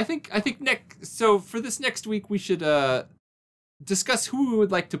 so I think so for this next week we should discuss who we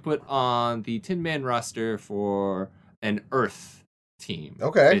would like to put on the 10-man roster for an Earth team.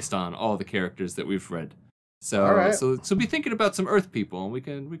 Okay. Based on all the characters that we've read. So, all right. so be thinking about some Earth people, and we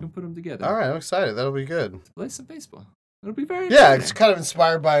can put them together. All right, I'm excited. That'll be good. Play some baseball. It'll be very exciting. It's kind of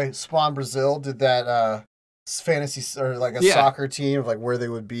inspired by Spawn Brazil. Did that fantasy or like a soccer team of like where they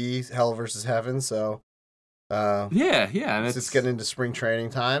would be, hell versus heaven. So and it's just getting into spring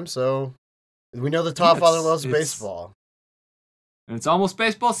training time. So we know the Top Father loves baseball, and it's almost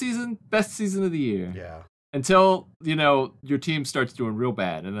baseball season. Best season of the year. Yeah. Until, your team starts doing real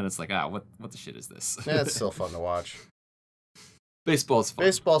bad, and then it's like, what the shit is this? Yeah, it's still fun to watch. Baseball's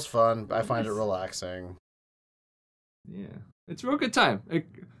fun. I find it relaxing. Yeah. It's a real good time.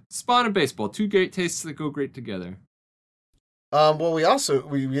 Spawn and baseball, 2 great tastes that go great together. Well,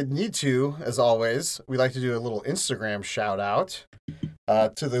 we need to, as always, we like to do a little Instagram shout out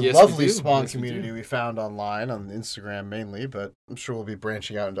to the lovely Spawn community we found online on Instagram mainly, but I'm sure we'll be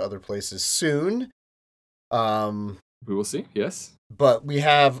branching out into other places soon. We will see, yes. But we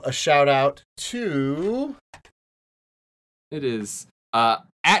have a shout out to... It is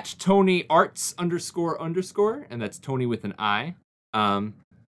at Tony Arts __, and that's Tony with an I, on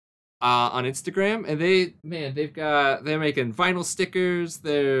Instagram. And they're making vinyl stickers.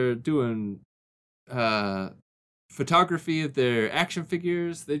 They're doing photography of their action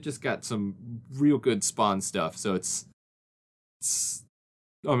figures. They've just got some real good Spawn stuff. So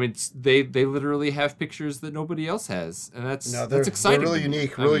they literally have pictures that nobody else has, and that's exciting. They're really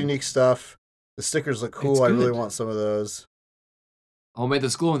unique, unique stuff. The stickers look cool. I really want some of those. Oh man,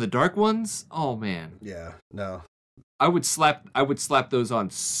 those glow in the dark ones. Oh man. Yeah. No. I would slap those on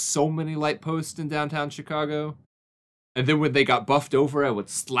so many light posts in downtown Chicago, and then when they got buffed over, I would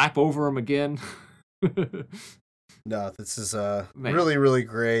slap over them again. No, this is really, really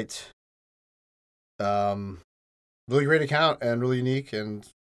great. Really great account and really unique, and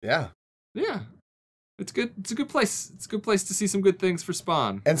yeah, it's good. It's a good place. It's a good place to see some good things for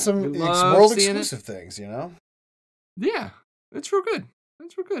Spawn and some world exclusive things. Yeah, it's real good.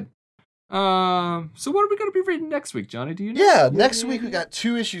 It's real good. So what are we going to be reading next week, Johnny? Do you know? Yeah, next week we got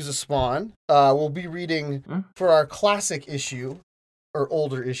 2 issues of Spawn. We'll be reading for our classic issue or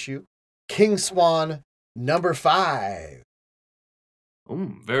older issue, King Spawn #5.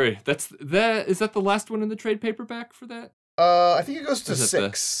 Is that the last one in the trade paperback for that? I think it goes to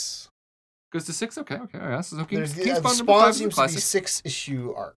 6. Goes to 6? Okay. All right. So King Spawn Spawn seems to be 6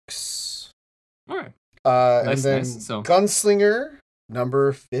 issue arcs. All right. And then Gunslinger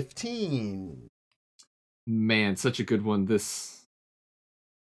 #15. Man, such a good one. This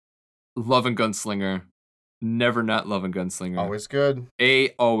loving Gunslinger, never not loving Gunslinger. Always good. A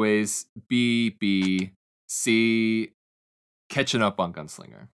always, B C. Catching up on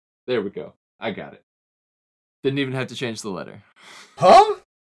Gunslinger. There we go. I got it. Didn't even have to change the letter. Huh?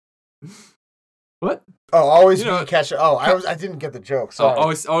 What? Oh, always be catching. Oh, I didn't get the joke. Sorry.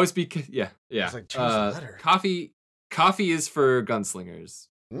 Oh, always be. Yeah. It's like change the letter. Coffee is for gunslingers.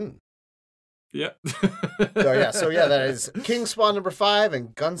 Yeah. That is King Spawn #5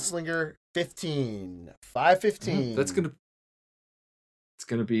 and Gunslinger 15. 515. That's It's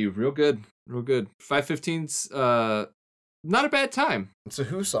gonna be real good, real good. 5:15's not a bad time. It's a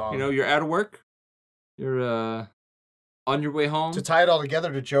Who song. You know, you're out of work, you're on your way home. To tie it all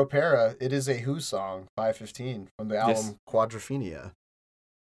together to Joe Pera, it is a Who song, 5:15 from the album Quadrophenia.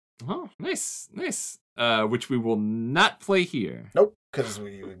 Oh, nice. Which we will not play here. Nope, because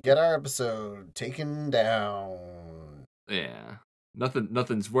we would get our episode taken down. Yeah,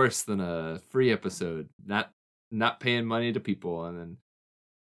 nothing's worse than a free episode. Not paying money to people, and then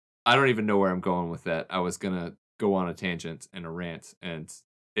I don't even know where I'm going with that. I was gonna go on a tangent and a rant, and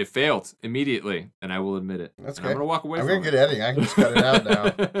it failed immediately, and I will admit it. That's and okay. I'm gonna walk away. I'm from gonna get editing. I can just cut it out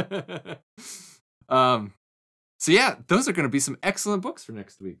now. So yeah, those are gonna be some excellent books for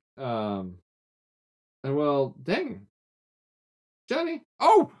next week. And well, dang, Johnny.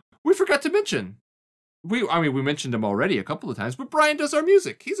 Oh, we forgot to mention. We mentioned him already a couple of times, but Brian does our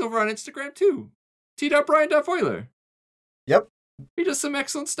music. He's over on Instagram too. t.brian.foiler. Yep. He does some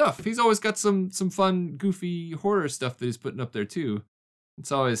excellent stuff. He's always got some fun, goofy horror stuff that he's putting up there too.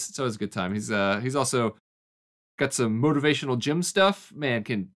 It's always a good time. He's also got some motivational gym stuff. Man,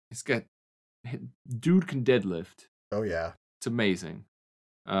 dude can deadlift. Oh yeah. It's amazing.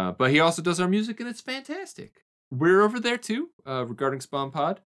 But he also does our music, and it's fantastic. We're over there too, regarding Spawn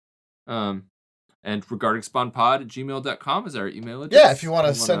Pod. And regarding spawnpod@gmail.com is our email address. Yeah, if you want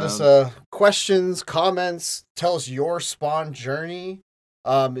to send us questions, comments, tell us your Spawn journey.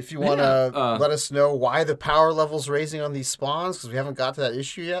 If you want to let us know why the power level's raising on these spawns, because we haven't got to that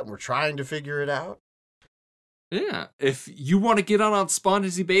issue yet, and we're trying to figure it out. Yeah, if you want to get on Spawn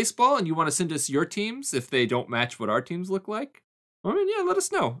Dizzy Baseball and you want to send us your teams if they don't match what our teams look like, let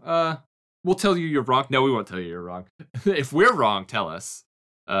us know. We'll tell you you're wrong. No, we won't tell you you're wrong. If we're wrong, tell us.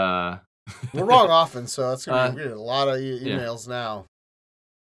 We're wrong often, so that's gonna be a lot of emails now.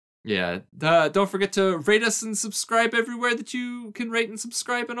 Yeah. Don't forget to rate us and subscribe everywhere that you can rate and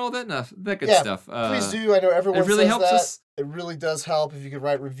subscribe and all that good stuff. Please do. I know everyone it really says helps that. us. It really does help if you could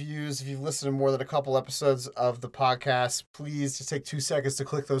write reviews. If you've listened to more than a couple episodes of the podcast, please just take 2 seconds to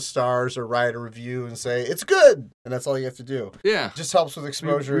click those stars or write a review and say it's good, and that's all you have to do. Yeah, it just helps with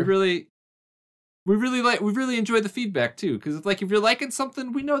exposure. We really enjoy the feedback too, because if you're liking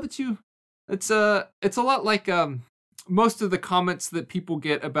something, we know that you. It's a lot like most of the comments that people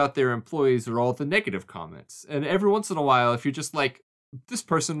get about their employees are all the negative comments, and every once in a while, if you're just like, this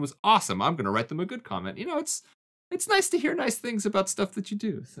person was awesome, I'm gonna write them a good comment. It's nice to hear nice things about stuff that you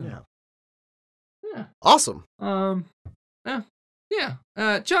do. So. Yeah. Awesome.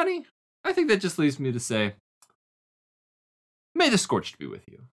 Johnny, I think that just leaves me to say, may the Scorched be with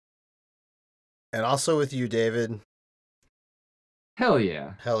you. And also with you, David. Hell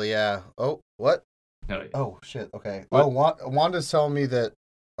yeah. Hell yeah. Oh, what? Hell yeah. Oh, shit. Okay. What? Oh, Wanda's telling me that.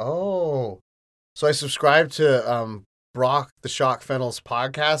 Oh. So I subscribed to Brock the Shock Fennel's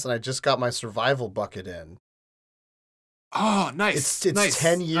podcast, and I just got my survival bucket in. Oh, nice. It's nice.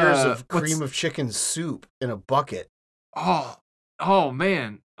 10 years of cream of chicken soup in a bucket. Oh,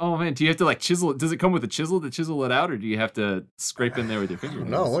 man. Oh, man. Do you have to chisel it? Does it come with a chisel to chisel it out, or do you have to scrape in there with your fingernails?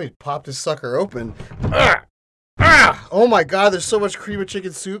 No, let me pop this sucker open. Oh my God, there's so much cream of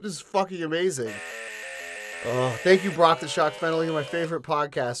chicken soup. This is fucking amazing. Oh, thank you, Brock the Shock Fennel. You're my favorite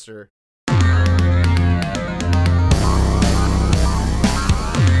podcaster.